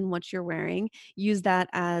that in what you're wearing. Use that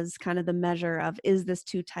as kind of the measure of, is this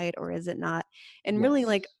too tight or is it not? And really, Yes.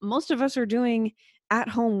 like most of us are doing at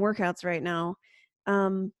home workouts right now.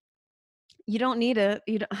 Um, you don't need it.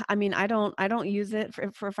 I mean, I don't use it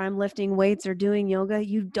for if I'm lifting weights or doing yoga.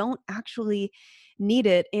 You don't actually need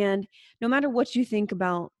it. And no matter what you think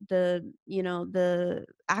about the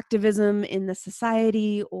activism in the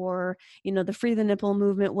society or, the free the nipple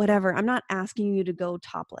movement, whatever, I'm not asking you to go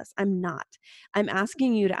topless. I'm not. I'm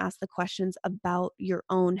asking you to ask the questions about your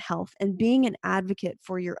own health and being an advocate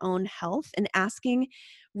for your own health and asking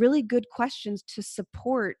really good questions to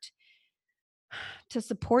support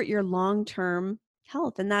your long-term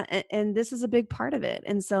health, and this is a big part of it.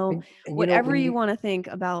 And so And whatever when you you want to think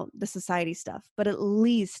about the society stuff, but at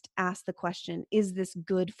least ask the question, is this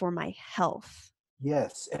good for my health?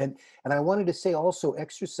 yes, and I wanted to say also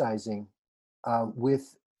exercising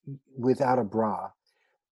with without a bra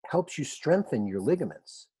helps you strengthen your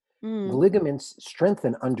ligaments. The Mm, ligaments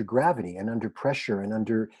strengthen under gravity and under pressure and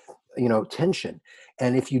under tension,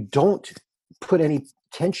 and if you don't put any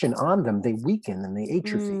tension on them, they weaken and they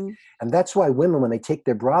atrophy. mm, And that's why women, when they take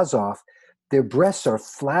their bras off, their breasts are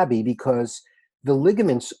flabby because the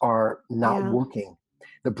ligaments are not yeah. working.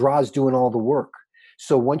 The bra is doing all the work.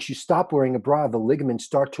 So once you stop wearing a bra, the ligaments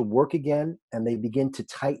start to work again and they begin to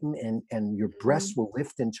tighten, and your breasts Mm. will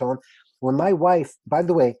lift and tone. When my wife, by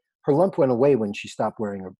the way, her lump went away when she stopped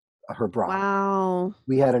wearing her bra. Wow.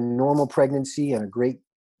 We had a normal pregnancy and a great,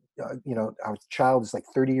 our child is like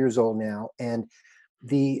 30 years old now. And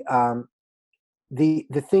the,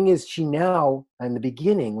 the thing is, she now, in the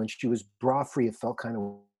beginning, when she was bra free, it felt kind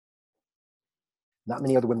of, not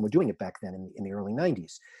many other women were doing it back then in the early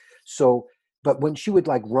 90s. So, but when she would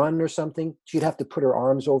like run or something, she'd have to put her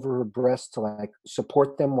arms over her breasts to like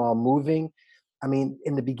support them while moving. I mean,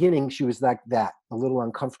 in the beginning, she was like that, a little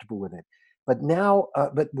uncomfortable with it. But now,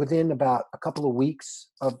 but within about a couple of weeks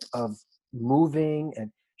of moving,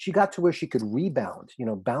 and she got to where she could rebound,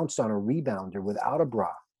 bounce on a rebounder without a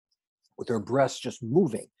bra, with her breasts just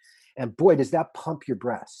moving. And boy, does that pump your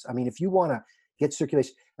breasts. I mean, if you want to get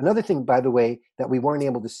circulation. Another thing, by the way, that we weren't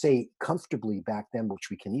able to say comfortably back then, which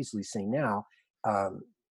we can easily say now,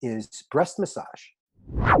 is breast massage.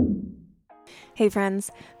 Hey friends,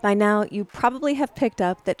 by now you probably have picked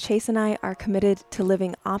up that Chase and I are committed to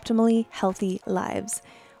living optimally healthy lives.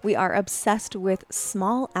 We are obsessed with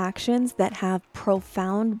small actions that have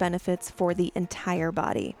profound benefits for the entire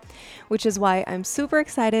body, which is why I'm super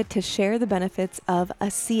excited to share the benefits of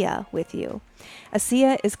ASEA with you.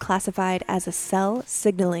 ASEA is classified as a cell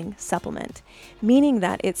signaling supplement, meaning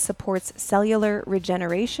that it supports cellular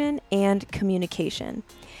regeneration and communication.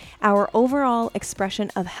 Our overall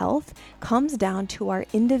expression of health comes down to our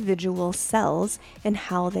individual cells and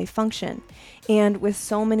how they function. And with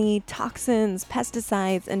so many toxins,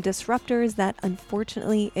 pesticides, and disruptors that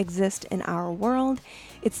unfortunately exist in our world,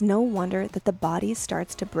 it's no wonder that the body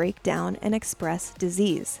starts to break down and express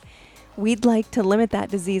disease. We'd like to limit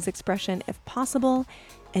that disease expression if possible,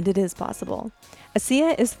 and it is possible.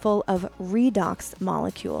 ASEA is full of redox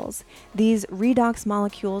molecules. These redox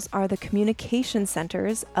molecules are the communication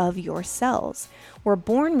centers of your cells. We're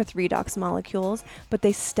born with redox molecules, but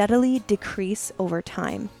they steadily decrease over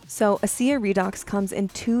time. So ASEA redox comes in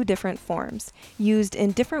two different forms, used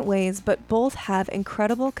in different ways, but both have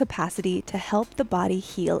incredible capacity to help the body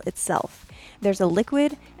heal itself. There's a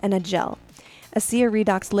liquid and a gel. ASEA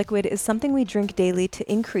Redox liquid is something we drink daily to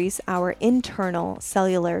increase our internal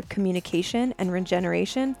cellular communication and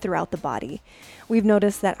regeneration throughout the body. We've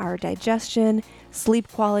noticed that our digestion, sleep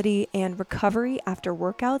quality, and recovery after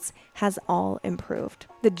workouts has all improved.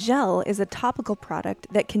 The gel is a topical product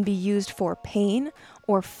that can be used for pain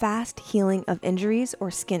or fast healing of injuries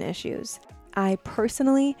or skin issues. I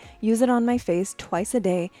personally use it on my face twice a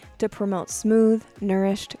day to promote smooth,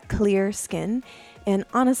 nourished, clear skin. And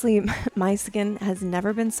honestly, my skin has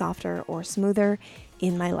never been softer or smoother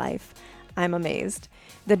in my life. I'm amazed.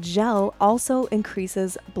 The gel also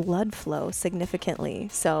increases blood flow significantly.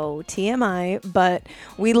 So TMI, but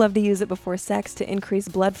we love to use it before sex to increase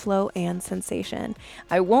blood flow and sensation.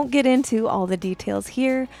 I won't get into all the details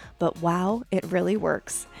here, but wow, it really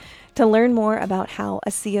works. To learn more about how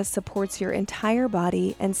ASEA supports your entire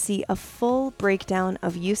body and see a full breakdown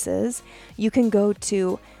of uses, you can go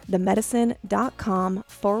to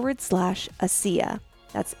themedicine.com/ASEA.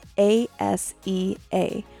 That's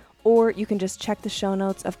ASEA. Or you can just check the show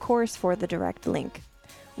notes, of course, for the direct link.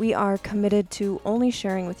 We are committed to only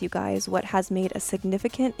sharing with you guys what has made a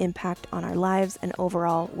significant impact on our lives and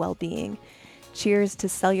overall well-being. Cheers to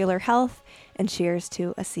cellular health and cheers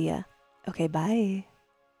to ASEA. Okay, bye.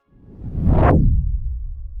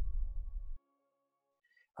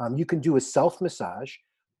 You can do a self-massage,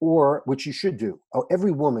 or which you should do. Oh,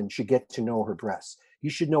 every woman should get to know her breasts. You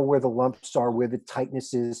should know where the lumps are, where the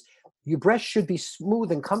tightness is. Your breasts should be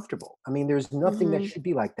smooth and comfortable. I mean, there's nothing that should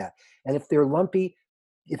be like that. And if they're lumpy,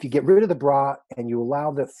 if you get rid of the bra and you allow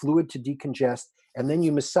the fluid to decongest, and then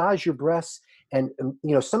you massage your breasts, and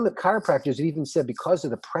some of the chiropractors have even said because of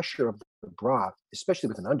the pressure of the bra, especially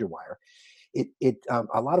with an underwire,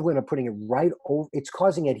 a lot of women are putting it right over. It's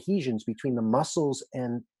causing adhesions between the muscles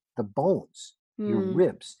and the bones, your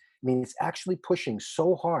ribs. I mean, it's actually pushing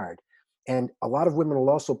so hard. And a lot of women will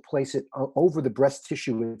also place it over the breast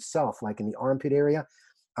tissue itself, like in the armpit area.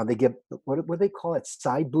 They get, what do they call it?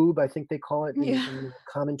 Side boob, I think they call it in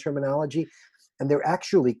common terminology. And they're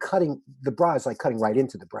actually cutting, the bra is like cutting right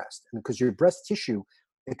into the breast, because your breast tissue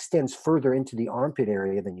extends further into the armpit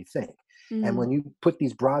area than you think. And when you put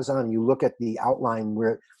these bras on and you look at the outline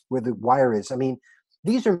where the wire is, I mean,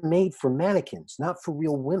 these are made for mannequins, not for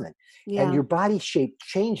real women. Yeah. And your body shape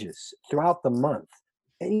changes throughout the month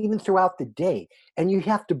and even throughout the day. And you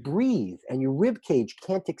have to breathe, and your rib cage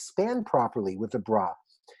can't expand properly with a bra.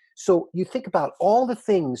 So you think about all the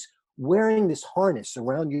things wearing this harness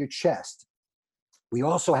around your chest. We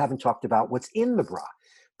also haven't talked about what's in the bra.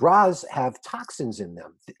 Bras have toxins in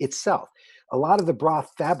them itself. A lot of the bra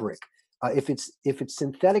fabric, if it's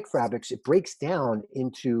synthetic fabrics, it breaks down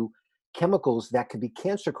into chemicals that could be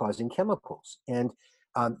cancer-causing chemicals. And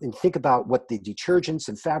think about what the detergents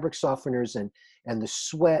and fabric softeners and the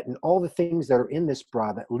sweat and all the things that are in this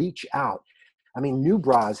bra that leach out. I mean, new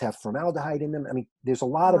bras have formaldehyde in them. I mean, there's a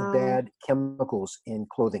lot of bad chemicals in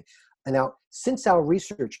clothing. And now, since our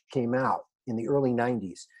research came out in the early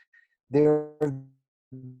 90s, there have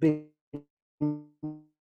been a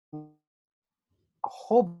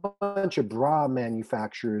whole bunch of bra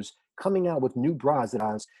manufacturers coming out with new bras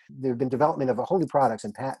there have been development of a whole new products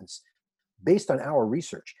and patents based on our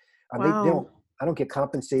research. I don't get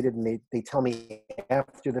compensated, and they tell me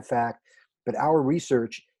after the fact, but our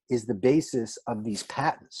research is the basis of these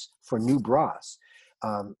patents for new bras.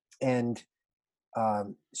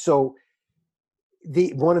 So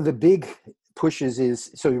one of the big pushes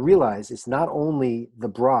is, so you realize it's not only the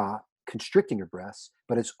bra constricting your breasts,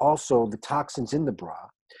 but it's also the toxins in the bra.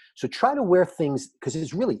 So try to wear things, because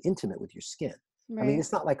it's really intimate with your skin. Right. I mean,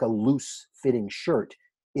 it's not like a loose fitting shirt.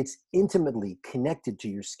 it's intimately connected to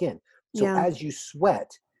your skin. So Yeah. as you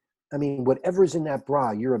sweat, I mean, whatever's in that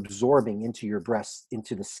bra, you're absorbing into your breasts,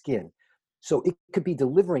 into the skin. So it could be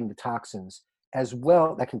delivering the toxins as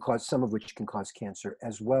well, that can cause, some of which can cause cancer,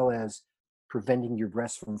 as well as preventing your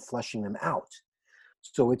breasts from flushing them out.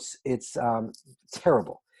 So it's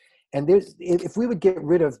terrible. And there's, if we would get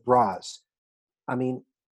rid of bras, I mean,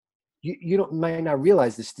 you don't, might not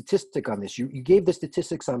realize the statistic on this. You gave the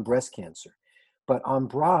statistics on breast cancer, but on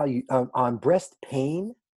on breast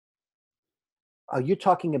pain, you're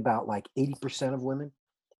talking about like 80%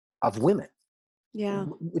 of women. Yeah.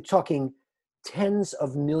 We're talking tens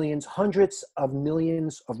of millions, hundreds of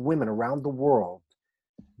millions of women around the world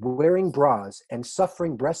wearing bras and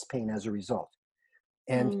suffering breast pain as a result,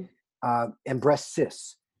 and Mm. and breast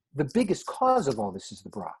cysts. The biggest cause of all this is the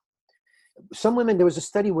bra. Some women, there was a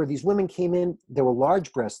study where these women came in, they were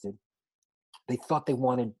large breasted. They thought they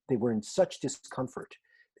were in such discomfort.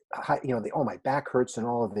 Oh, my back hurts and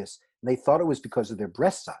all of this. And they thought it was because of their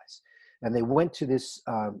breast size. And they went to this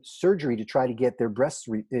surgery to try to get their breasts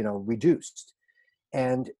reduced.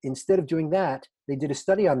 And instead of doing that, they did a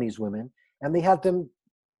study on these women, and they had them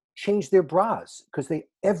change their bras because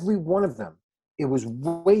every one of them, it was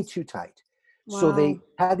way too tight. So they Wow.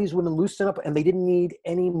 had these women loosen up, and they didn't need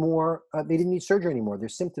any more. They didn't need surgery anymore. Their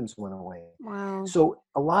symptoms went away. Wow. So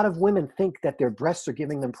a lot of women think that their breasts are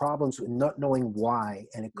giving them problems, not knowing why,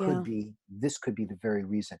 and Yeah. this could be the very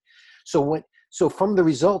reason. So from the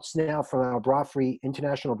results now from our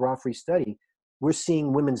international bra-free study, we're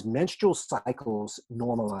seeing women's menstrual cycles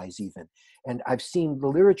normalize even. And I've seen the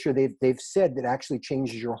literature, they've said that actually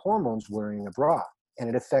changes your hormones wearing a bra, and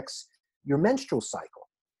it affects your menstrual cycle.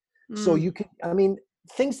 So Mm. you can, I mean,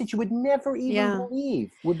 things that you would never even Yeah.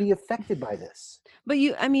 believe would be affected by this. But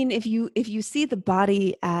I mean, if you see the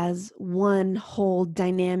body as one whole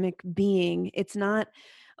dynamic being, it's not,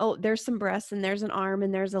 oh, there's some breasts and there's an arm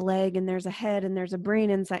and there's a leg and there's a head and there's a brain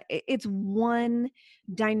inside. It's one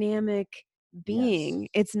dynamic Yes. being.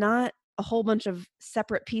 It's not a whole bunch of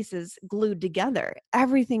separate pieces glued together.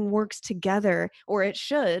 Everything works together, or it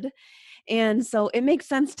should. And so it makes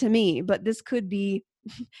sense to me, but this could be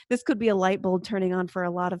a light bulb turning on for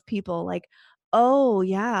a lot of people, like, oh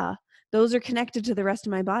yeah, those are connected to the rest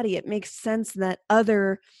of my body. It makes sense that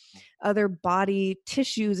other body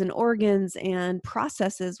tissues and organs and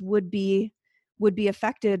processes would be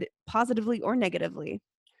affected positively or negatively.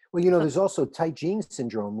 Well, So there's also tight jean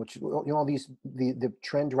syndrome, which, all the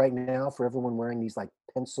trend right now for everyone wearing these like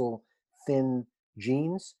pencil thin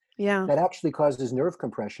jeans, yeah. that actually causes nerve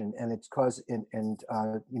compression, and it's cause and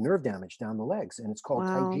nerve damage down the legs, and it's called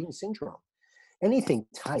tight Wow. jean syndrome. Anything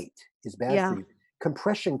tight is bad for Yeah. you.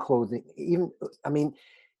 Compression clothing, even, I mean,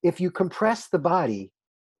 if you compress the body,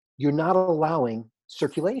 you're not allowing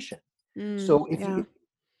circulation. So Yeah.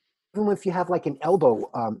 even if you have like an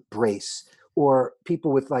elbow brace, or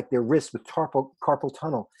people with like their wrists with carpal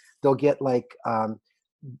tunnel, they'll get like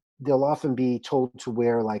they'll often be told to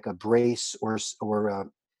wear like a brace, or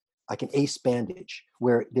like an ace bandage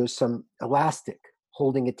where there's some elastic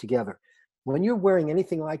holding it together. When you're wearing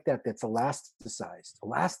anything like that that's elasticized,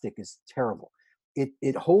 elastic is terrible.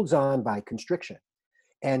 It holds on by constriction,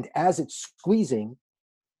 and as it's squeezing,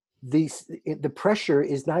 the pressure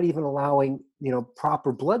is not even allowing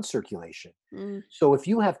proper blood circulation. Mm. So if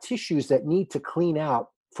you have tissues that need to clean out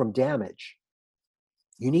from damage,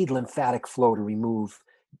 you need lymphatic flow to remove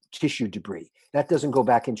tissue debris. That doesn't go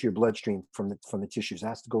back into your bloodstream from the tissues. It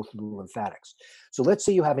has to go through the lymphatics. So let's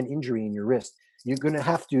say you have an injury in your wrist. You're going to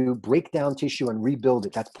have to break down tissue and rebuild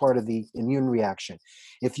it. That's part of the immune reaction.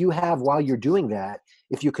 If you have, while you're doing that,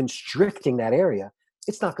 if you're constricting that area,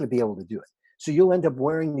 it's not going to be able to do it. So you'll end up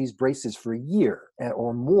wearing these braces for a year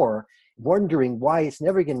or more, wondering why it's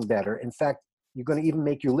never getting better. In fact, you're going to even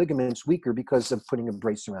make your ligaments weaker because of putting a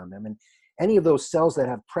brace around them. And any of those cells that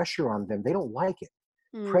have pressure on them, they don't like it.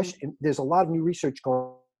 Mm. Pressure. There's a lot of new research going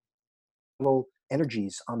on, little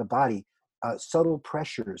energies on the body, subtle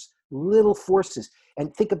pressures, little forces.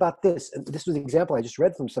 And think about this. This was an example I just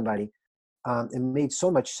read from somebody. It made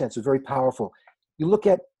so much sense. It was very powerful. You look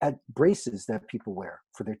at braces that people wear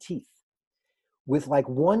for their teeth. With like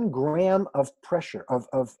 1 gram of pressure of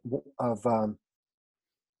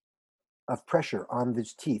pressure on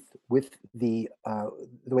these teeth, with the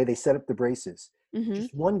way they set up the braces, Hmm.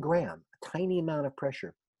 just 1 gram, a tiny amount of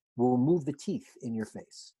pressure, will move the teeth in your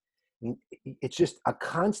face. I mean, it's just a Yeah.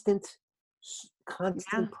 constant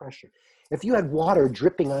pressure. If you had water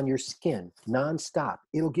dripping on your skin nonstop,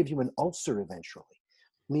 it'll give you an ulcer eventually.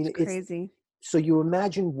 I It's mean, crazy. so you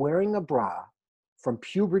imagine wearing a bra from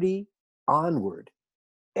puberty onward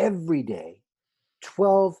every day,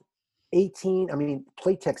 12 18, I mean,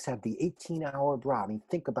 Playtex have the 18-hour bra. I mean,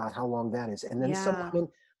 think about how long that is. And then some Yeah.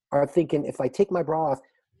 women are thinking, if I take my bra off,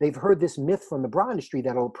 they've heard this myth from the bra industry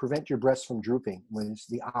that'll prevent your breasts from drooping, when it's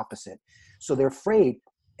the opposite. So they're afraid.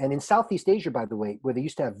 And in Southeast Asia, by the way, where they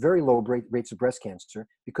used to have very low rates of breast cancer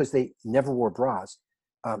because they never wore bras,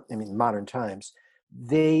 I mean, modern times,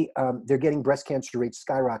 they're getting breast cancer rates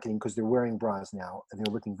skyrocketing because they're wearing bras now, and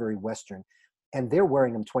they're looking very Western. And they're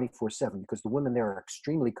wearing them 24/7 because the women there are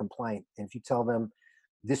extremely compliant. And if you tell them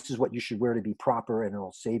this is what you should wear to be proper and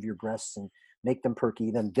it'll save your breasts and make them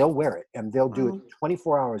perky, then they'll wear it, and they'll do it Wow.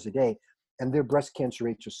 24 hours a day. And their breast cancer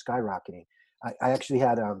rates are skyrocketing. I actually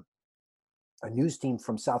had a news team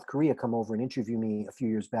from South Korea come over and interview me a few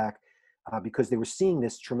years back because they were seeing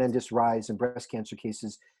this tremendous rise in breast cancer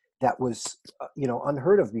cases that was,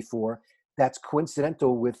 unheard of before. That's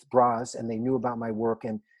coincidental with bras, and they knew about my work.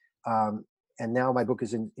 And now my book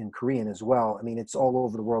is in Korean as well. I mean, it's all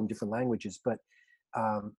over the world in different languages, but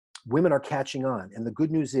women are catching on. And the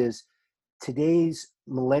good news is today's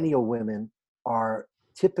millennial women are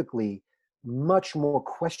typically much more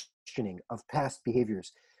questioning of past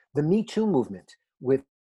behaviors. The Me Too movement, with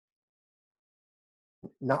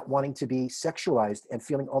not wanting to be sexualized and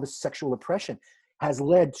feeling all this sexual oppression, has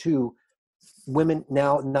led to women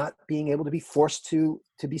now not being able to be forced to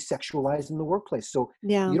be sexualized in the workplace. So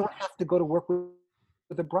Yeah. you don't have to go to work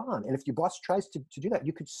with a bra on. And if your boss tries to do that,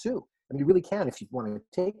 you could sue. I mean, you really can if you want to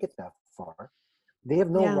take it that far. They have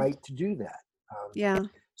no Yeah. right to do that. Yeah.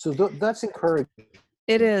 So that's encouraging.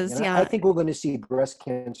 It is. And I Yeah. think we're going to see breast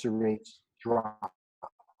cancer rates drop.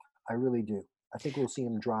 I really do. I think we'll see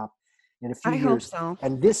them drop in a few I hope years. so.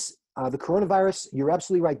 And this, the coronavirus, you're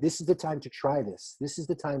absolutely right. This is the time to try this. This is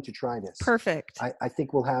the time to try this. Perfect. I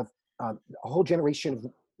think we'll have a whole generation of,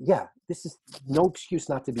 this is no excuse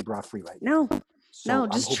not to be bra free right now. No, So no,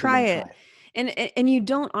 I'm just hoping try they'll try it. it. And you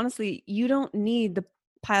don't, honestly, you don't need the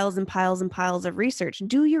piles and piles and piles of research.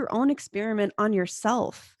 Do your own experiment on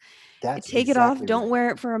yourself. That's Take it off. exactly Don't right. wear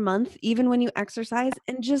it for a month, even when you exercise,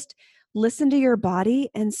 and just listen to your body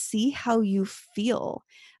and see how you feel.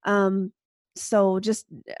 Um, so just,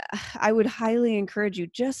 I would highly encourage you,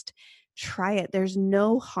 just try it. There's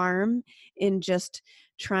no harm in just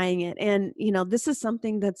trying it. And, this is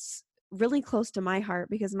something that's really close to my heart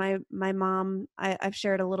because my mom, I've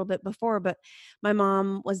shared a little bit before, but my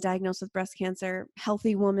mom was diagnosed with breast cancer,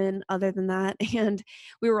 healthy woman other than that. And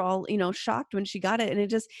we were all, shocked when she got it.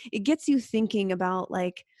 And it gets you thinking about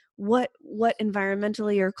like what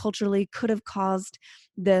environmentally or culturally could have caused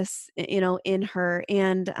this, in her.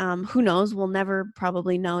 And who knows, we'll never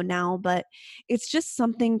probably know now, but it's just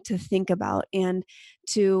something to think about and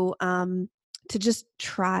to just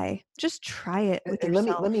try it with And let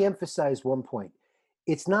me yourself. emphasize one point.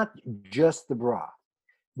 It's not just the bra.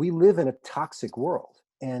 We live in a toxic world,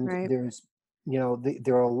 and Right.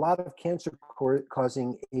 there are a lot of cancer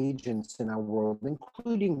causing agents in our world,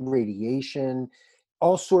 including radiation,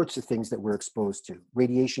 all sorts of things that we're exposed to,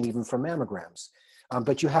 radiation even from mammograms.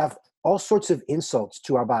 But you have all sorts of insults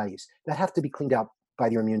to our bodies that have to be cleaned out by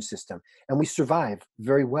your immune system. And we survive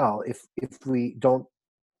very well if we don't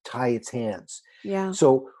tie its hands. Yeah.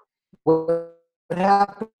 So what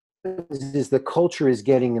happens is the culture is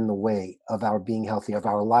getting in the way of our being healthy, of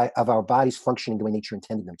our life, of our bodies functioning the way nature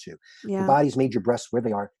intended them to. The Yeah. body's made your breasts where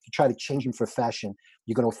they are. If you try to change them for fashion,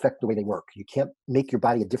 you're going to affect the way they work. You can't make your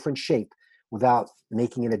body a different shape without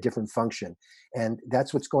making it a different function. And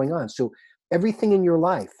that's what's going on. So everything in your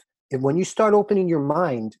life, and when you start opening your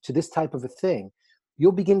mind to this type of a thing,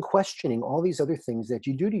 you'll begin questioning all these other things that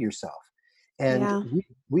you do to yourself. And Yeah.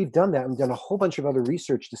 we've done that and done a whole bunch of other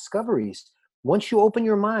research discoveries. Once you open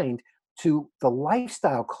your mind to the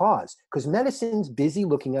lifestyle cause, because medicine's busy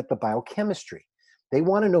looking at the biochemistry. They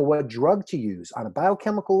want to know what drug to use on a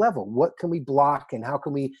biochemical level. What can we block and how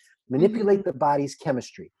can we Mhm. manipulate the body's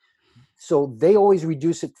chemistry? So they always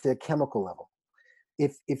reduce it to the chemical level.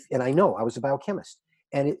 If and I know I was a biochemist,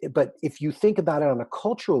 but if you think about it on a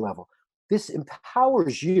cultural level, this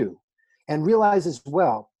empowers you and realize as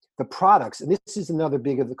well the products, and this is another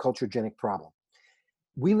big of the culturogenic problem.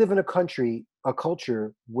 We live in a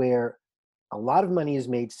culture where a lot of money is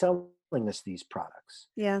made selling us these products,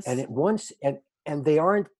 and Yes. at once and they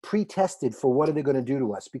aren't pre-tested for what are they going to do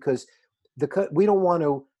to us because we don't want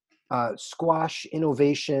to squash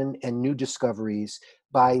innovation and new discoveries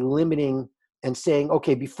by limiting and saying,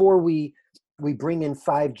 okay, before we bring in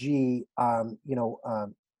 5G,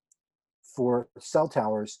 for cell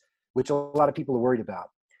towers, which a lot of people are worried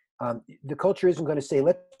about. The culture isn't going to say,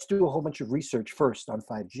 let's do a whole bunch of research first on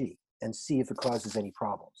 5G and see if it causes any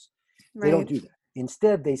problems. They don't Right. do that.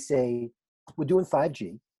 Instead, they say, we're doing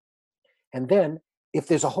 5G. And then if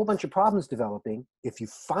there's a whole bunch of problems developing, if you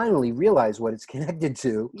finally realize what it's connected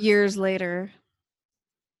to, Years later.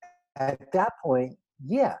 at that point,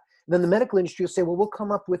 yeah. Then the medical industry will say, well, we'll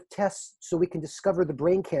come up with tests so we can discover the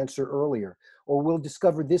brain cancer earlier, or we'll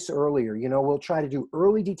discover this earlier. We'll try to do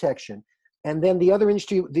early detection. And then the other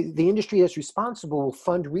industry, the industry that's responsible will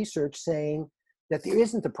fund research saying that there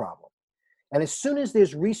isn't a problem. And as soon as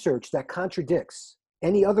there's research that contradicts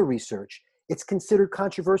any other research, it's considered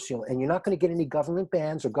controversial, and you're not going to get any government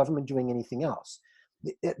bans or government doing anything else.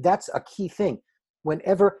 That's a key thing.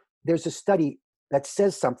 Whenever there's a study that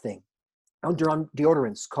says something, underarm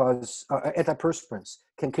deodorants cause antiperspirants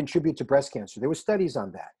can contribute to breast cancer. There were studies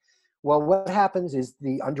on that. Well, what happens is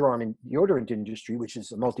the underarm and deodorant industry, which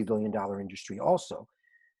is a multi-billion-dollar industry also,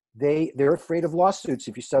 they're afraid of lawsuits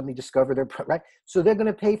if you suddenly discover they're right. So they're going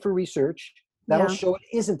to pay for research that'll show it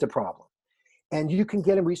isn't a problem, and you can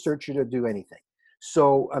get a researcher to do anything.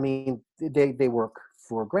 So I mean, they work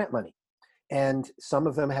for grant money, and some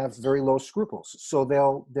of them have very low scruples. So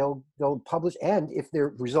they'll publish, and if their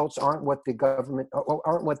results aren't what the government or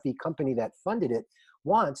aren't what the company that funded it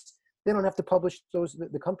wants, they don't have to publish those.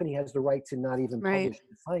 The company has the right to not even publish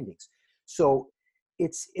the findings. So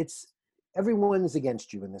it's everyone's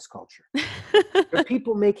against you in this culture. There are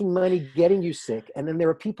people making money getting you sick, and then there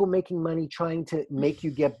are people making money trying to make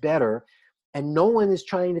you get better, and no one is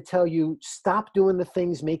trying to tell you stop doing the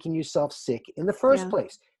things making yourself sick in the first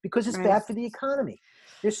place, because it's bad for the economy.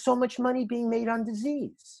 There's so much money being made on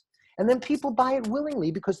disease, and then people buy it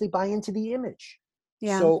willingly because they buy into the image.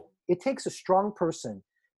 So it takes a strong person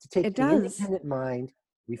to take the independent mind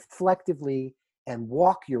reflectively and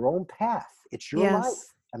walk your own path. It's your life.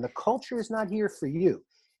 And the culture is not here for you.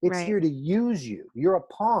 It's here to use you. You're a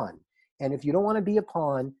pawn. And if you don't want to be a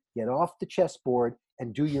pawn, get off the chessboard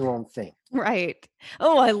and do your own thing. Right.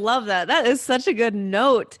 Oh, I love that. That is such a good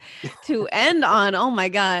note to end on. Oh my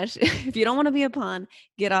gosh. If you don't want to be a pawn,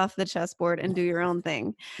 get off the chessboard and do your own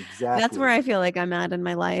thing. Exactly. That's where I feel like I'm at in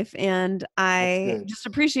my life. And I just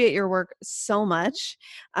appreciate your work so much.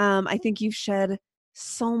 I think you've shed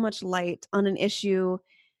so much light on an issue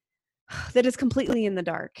that is completely in the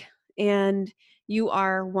dark, and you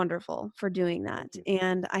are wonderful for doing that.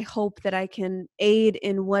 And I hope that I can aid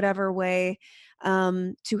in whatever way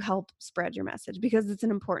to help spread your message, because it's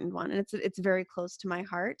an important one, and it's very close to my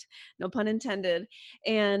heart, no pun intended.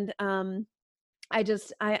 And I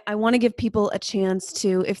want to give people a chance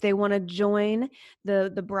to, if they want to join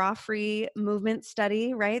the bra free movement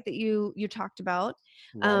study, right, that you talked about,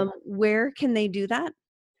 where can they do that?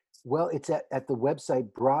 Well, it's at the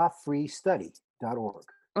website brafreestudy.org.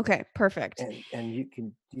 Okay, perfect. And you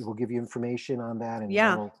will give you information on that. And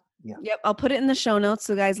Yep, I'll put it in the show notes.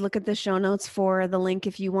 So guys, look at the show notes for the link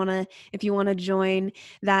if you want to join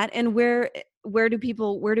that. And where do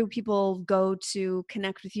people go to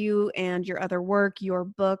connect with you and your other work, your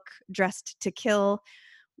book, Dressed to Kill?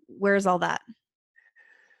 Where's all that?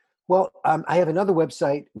 Well, I have another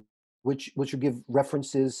website which will give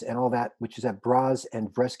references and all that, which is at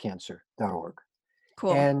brasandbreastcancer.org.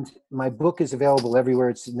 Cool. And my book is available everywhere.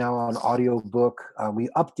 It's now on audiobook. We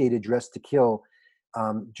updated Dressed to Kill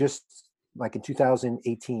just like in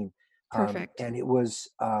 2018. Perfect. And it was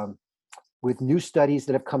with new studies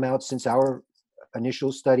that have come out since our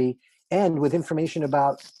initial study, and with information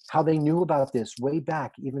about how they knew about this way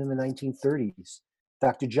back, even in the 1930s.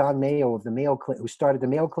 Dr. John Mayo of the Mayo Clinic, who started the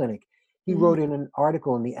Mayo Clinic, he wrote in an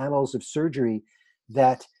article in the Annals of Surgery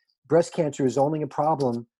that breast cancer is only a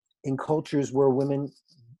problem in cultures where women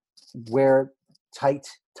wear tight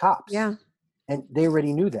tops. Yeah. And they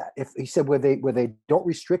already knew that. If he said where they don't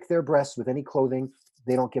restrict their breasts with any clothing,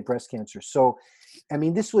 they don't get breast cancer. So, I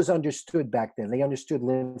mean, this was understood back then. They understood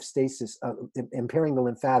lymph stasis, impairing the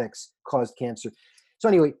lymphatics caused cancer. So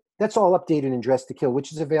anyway, that's all updated in Dressed to Kill,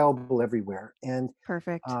 which is available everywhere. And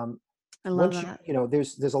perfect. I love that.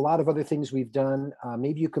 There's a lot of other things we've done.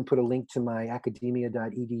 Maybe you can put a link to my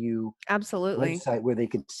academia.edu absolutely website where they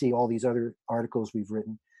can see all these other articles we've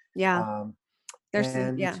written. Yeah.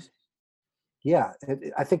 Yeah,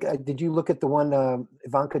 I think, did you look at the one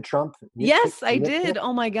Ivanka Trump? Yes, I did.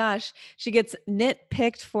 Oh my gosh. She gets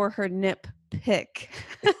nitpicked for her nip pick.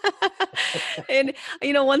 And,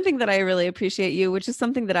 one thing that I really appreciate you, which is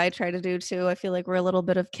something that I try to do too, I feel like we're a little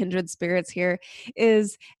bit of kindred spirits here,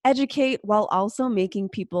 is educate while also making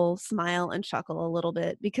people smile and chuckle a little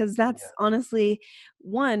bit, because that's honestly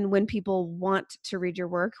when people want to read your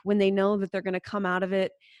work, when they know that they're going to come out of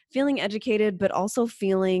it feeling educated, but also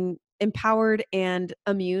feeling empowered and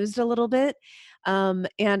amused a little bit. And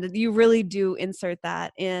you really do insert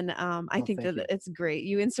that in. I think that it's great.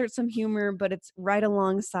 You insert some humor, but it's right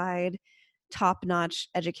alongside top-notch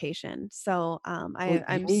education. So Well,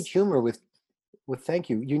 you need humor with thank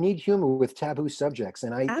you. You need humor with taboo subjects,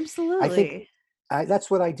 and I think absolutely.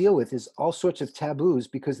 that's what I deal with is all sorts of taboos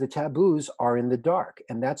because the taboos are in the dark,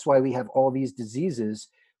 and that's why we have all these diseases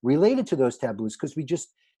related to those taboos because we just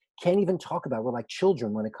can't even talk about. We're like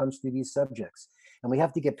children when it comes to these subjects, and we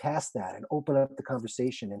have to get past that and open up the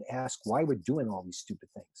conversation and ask why we're doing all these stupid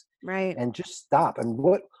things, Right. and just stop. And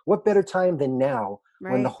what better time than now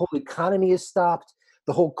when the Right. whole economy is stopped,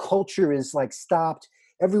 the whole culture is like stopped.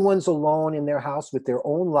 Everyone's alone in their house with their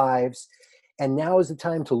own lives. And now is the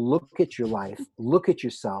time to look at your life, look at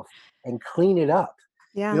yourself, and clean it up.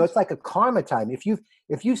 Yeah. It's like a karma time. If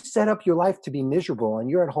you set up your life to be miserable and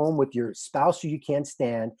you're at home with your spouse who you can't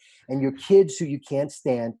stand and your kids who you can't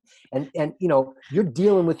stand, and you're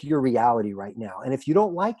dealing with your reality right now. And if you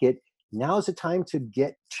don't like it, now is the time to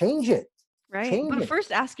change it. Right. Change But it.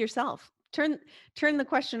 first ask yourself. Turn the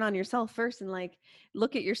question on yourself first and like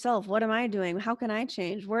look at yourself. What am I doing? How can I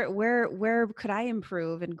change? Where could I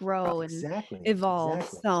improve and grow and Exactly. evolve?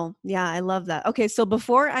 Exactly. So yeah, I love that. Okay, so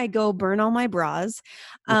before I go burn all my bras,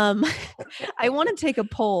 um I want to take a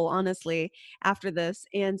poll honestly after this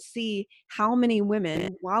and see how many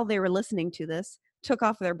women while they were listening to this took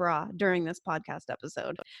off their bra during this podcast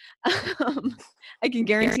episode. Um, I can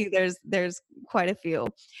guarantee there's quite a few.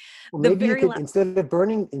 Well, The maybe you very could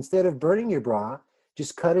instead of burning your bra,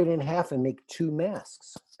 just cut it in half and make two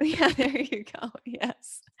masks. Yeah, there you go.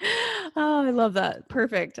 Yes. Oh, I love that.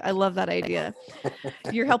 Perfect. I love that idea.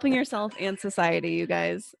 You're helping yourself and society, you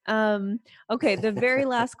guys. Okay, the very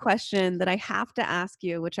last question that I have to ask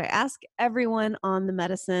you, which I ask everyone on the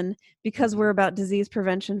medicine because we're about disease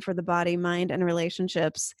prevention for the body, mind, and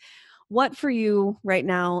relationships. What for you right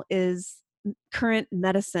now is current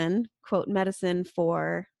medicine, quote, medicine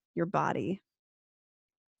for your body?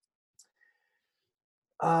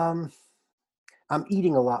 Um, I'm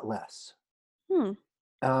eating a lot less. Hmm.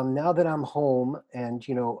 Now that I'm home and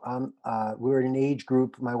we're in an age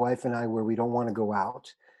group, my wife and I, where we don't want to go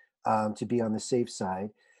out to be on the safe side.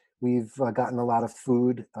 We've gotten a lot of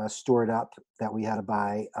food stored up that we had to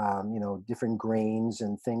buy, different grains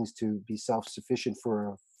and things to be self-sufficient for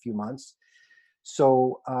a few months.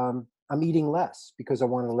 So I'm eating less because I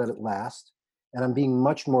want to let it last, and I'm being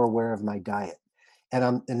much more aware of my diet.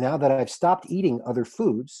 And now that I've stopped eating other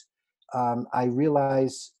foods, I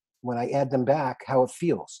realize when I add them back how it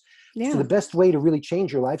feels. So Yeah. the best way to really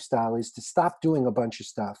change your lifestyle is to stop doing a bunch of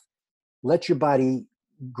stuff, let your body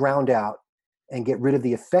ground out and get rid of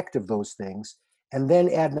the effect of those things, and then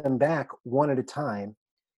add them back one at a time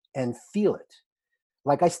and feel it.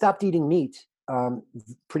 Like I stopped eating meat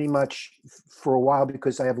pretty much for a while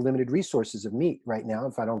because I have limited resources of meat right now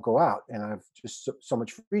if I don't go out, and I have just so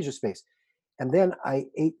much freezer space. And then I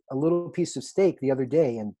ate a little piece of steak the other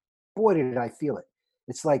day, and boy, did I feel it.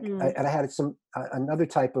 It's like, Mm. and I had another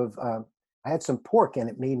type of, I had some pork, and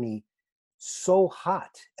it made me so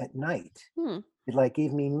hot at night. Hmm. It like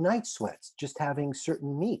gave me night sweats just having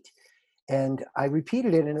certain meat. And I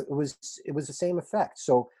repeated it, and it was the same effect.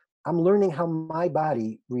 So I'm learning how my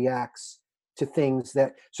body reacts to things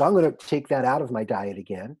so I'm going to take that out of my diet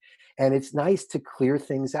again. And it's nice to clear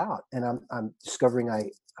things out. And I'm discovering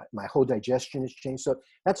my whole digestion has changed. So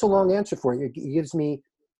that's a long answer for you. It gives me,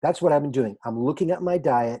 that's what I've been doing. I'm looking at my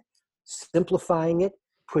diet, simplifying it,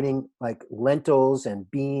 putting like lentils and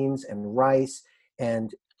beans and rice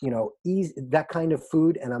and, easy, that kind of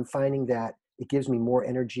food. And I'm finding that it gives me more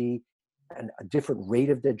energy and a different rate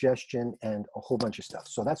of digestion and a whole bunch of stuff.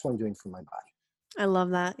 So that's what I'm doing for my body. I love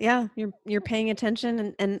that. Yeah, you're paying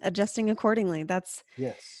attention and adjusting accordingly. That's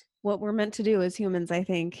Yes. what we're meant to do as humans, I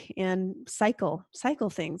think, and cycle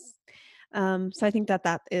things. So I think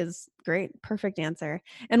that is great. Perfect answer.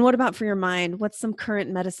 And what about for your mind? What's some current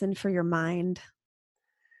medicine for your mind?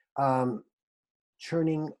 Um,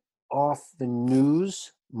 Turning off the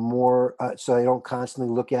news more so I don't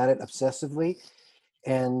constantly look at it obsessively,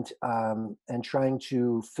 and trying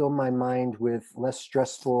to fill my mind with less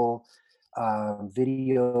stressful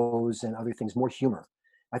videos and other things, more humor.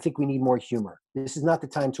 I think we need more humor. This is not the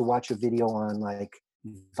time to watch a video on like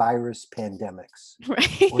virus pandemics or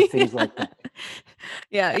Right. things like that.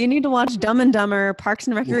 Yeah, you need to watch Dumb and Dumber, Parks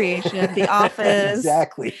and Recreation, The Office.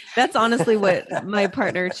 Exactly. That's honestly what my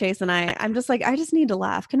partner Chase and I'm just like, I just need to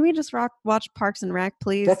laugh. Can we just watch Parks and Rec, That's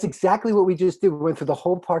please? exactly what we just did. We went through the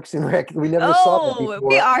whole Parks and Rec. We never saw that Oh, we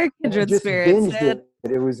before, are and we kindred just spirits, binged Sid.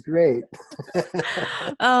 it. It was great.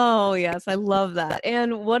 Oh, yes, I love that.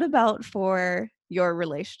 And what about for your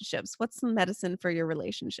relationships? What's some medicine for your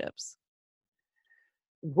relationships?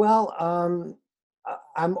 Well,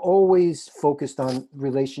 I'm always focused on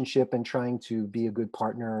relationship and trying to be a good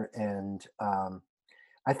partner. And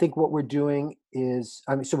I think what we're doing is,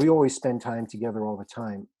 I mean, so we always spend time together all the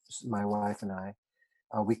time, my wife and I.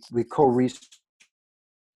 We co-researchers,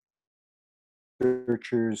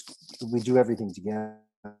 we do everything together.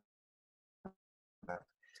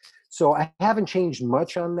 So I haven't changed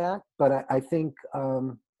much on that, but I think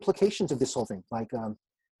implications of this whole thing, like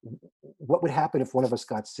what would happen if one of us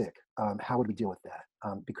got sick? How would we deal with that?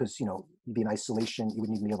 Because, you'd be in isolation, you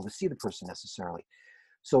wouldn't even be able to see the person necessarily.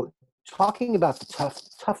 So talking about the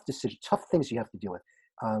tough decisions, tough things you have to deal with,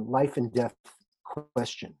 life and death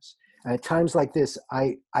questions. And at times like this,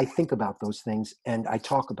 I think about those things and I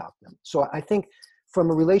talk about them. So I think from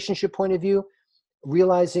a relationship point of view,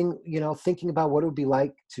 realizing, thinking about what it would be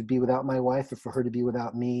like to be without my wife or for her to be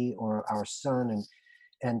without me or our son.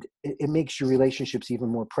 And it makes your relationships even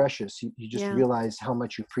more precious. You just Yeah. realize how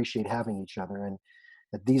much you appreciate having each other and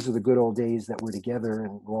that these are the good old days that we're together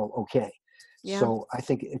and we're all okay. Yeah. So I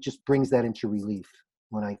think it just brings that into relief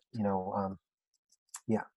when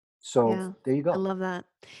yeah. So Yeah. there you I go. love that.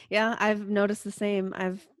 Yeah, I've noticed the same.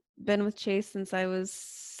 I've been with Chase since I was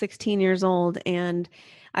 16 years old, and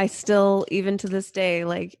I still, even to this day,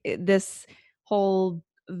 like this whole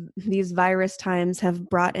these virus times have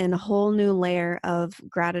brought in a whole new layer of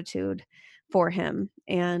gratitude for him.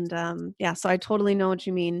 And yeah, so I totally know what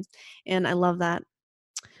you mean, and I love that.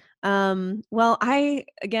 Well, I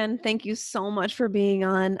again thank you so much for being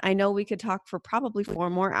on. I know we could talk for probably 4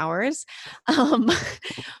 more hours, um,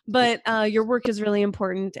 but your work is really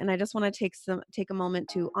important, and I just want to take a moment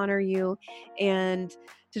to honor you and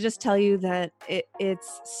to just tell you that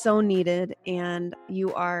it's so needed, and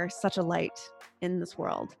you are such a light in this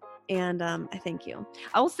world. And I thank you.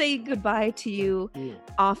 I will say goodbye to you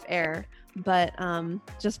off air, but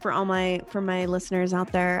just for my listeners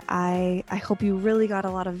out there, I hope you really got a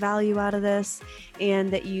lot of value out of this, and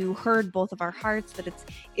that you heard both of our hearts, that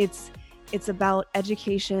it's about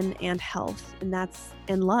education and health, and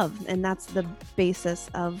love, and that's the basis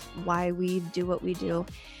of why we do what we do.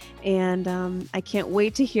 And I can't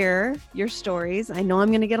wait to hear your stories. I know I'm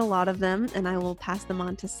going to get a lot of them, and I will pass them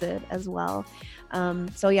on to Syd as well.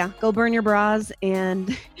 So yeah, go burn your bras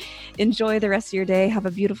and enjoy the rest of your day. Have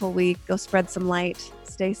a beautiful week. Go spread some light.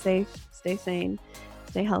 Stay safe, stay sane,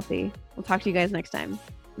 stay healthy. We'll talk to you guys next time.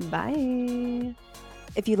 Bye.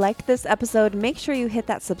 If you liked this episode, make sure you hit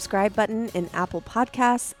that subscribe button in Apple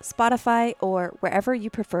Podcasts, Spotify, or wherever you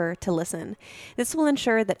prefer to listen. This will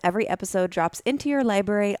ensure that every episode drops into your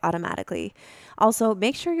library automatically. Also,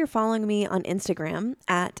 make sure you're following me on Instagram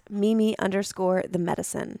at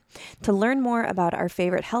Mimi_the_medicine. To learn more about our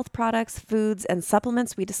favorite health products, foods, and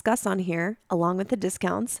supplements we discuss on here, along with the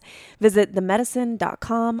discounts, visit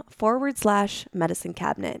themedicine.com/medicine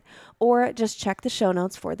cabinet, or just check the show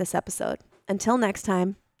notes for this episode. Until next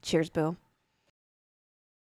time, cheers, boo.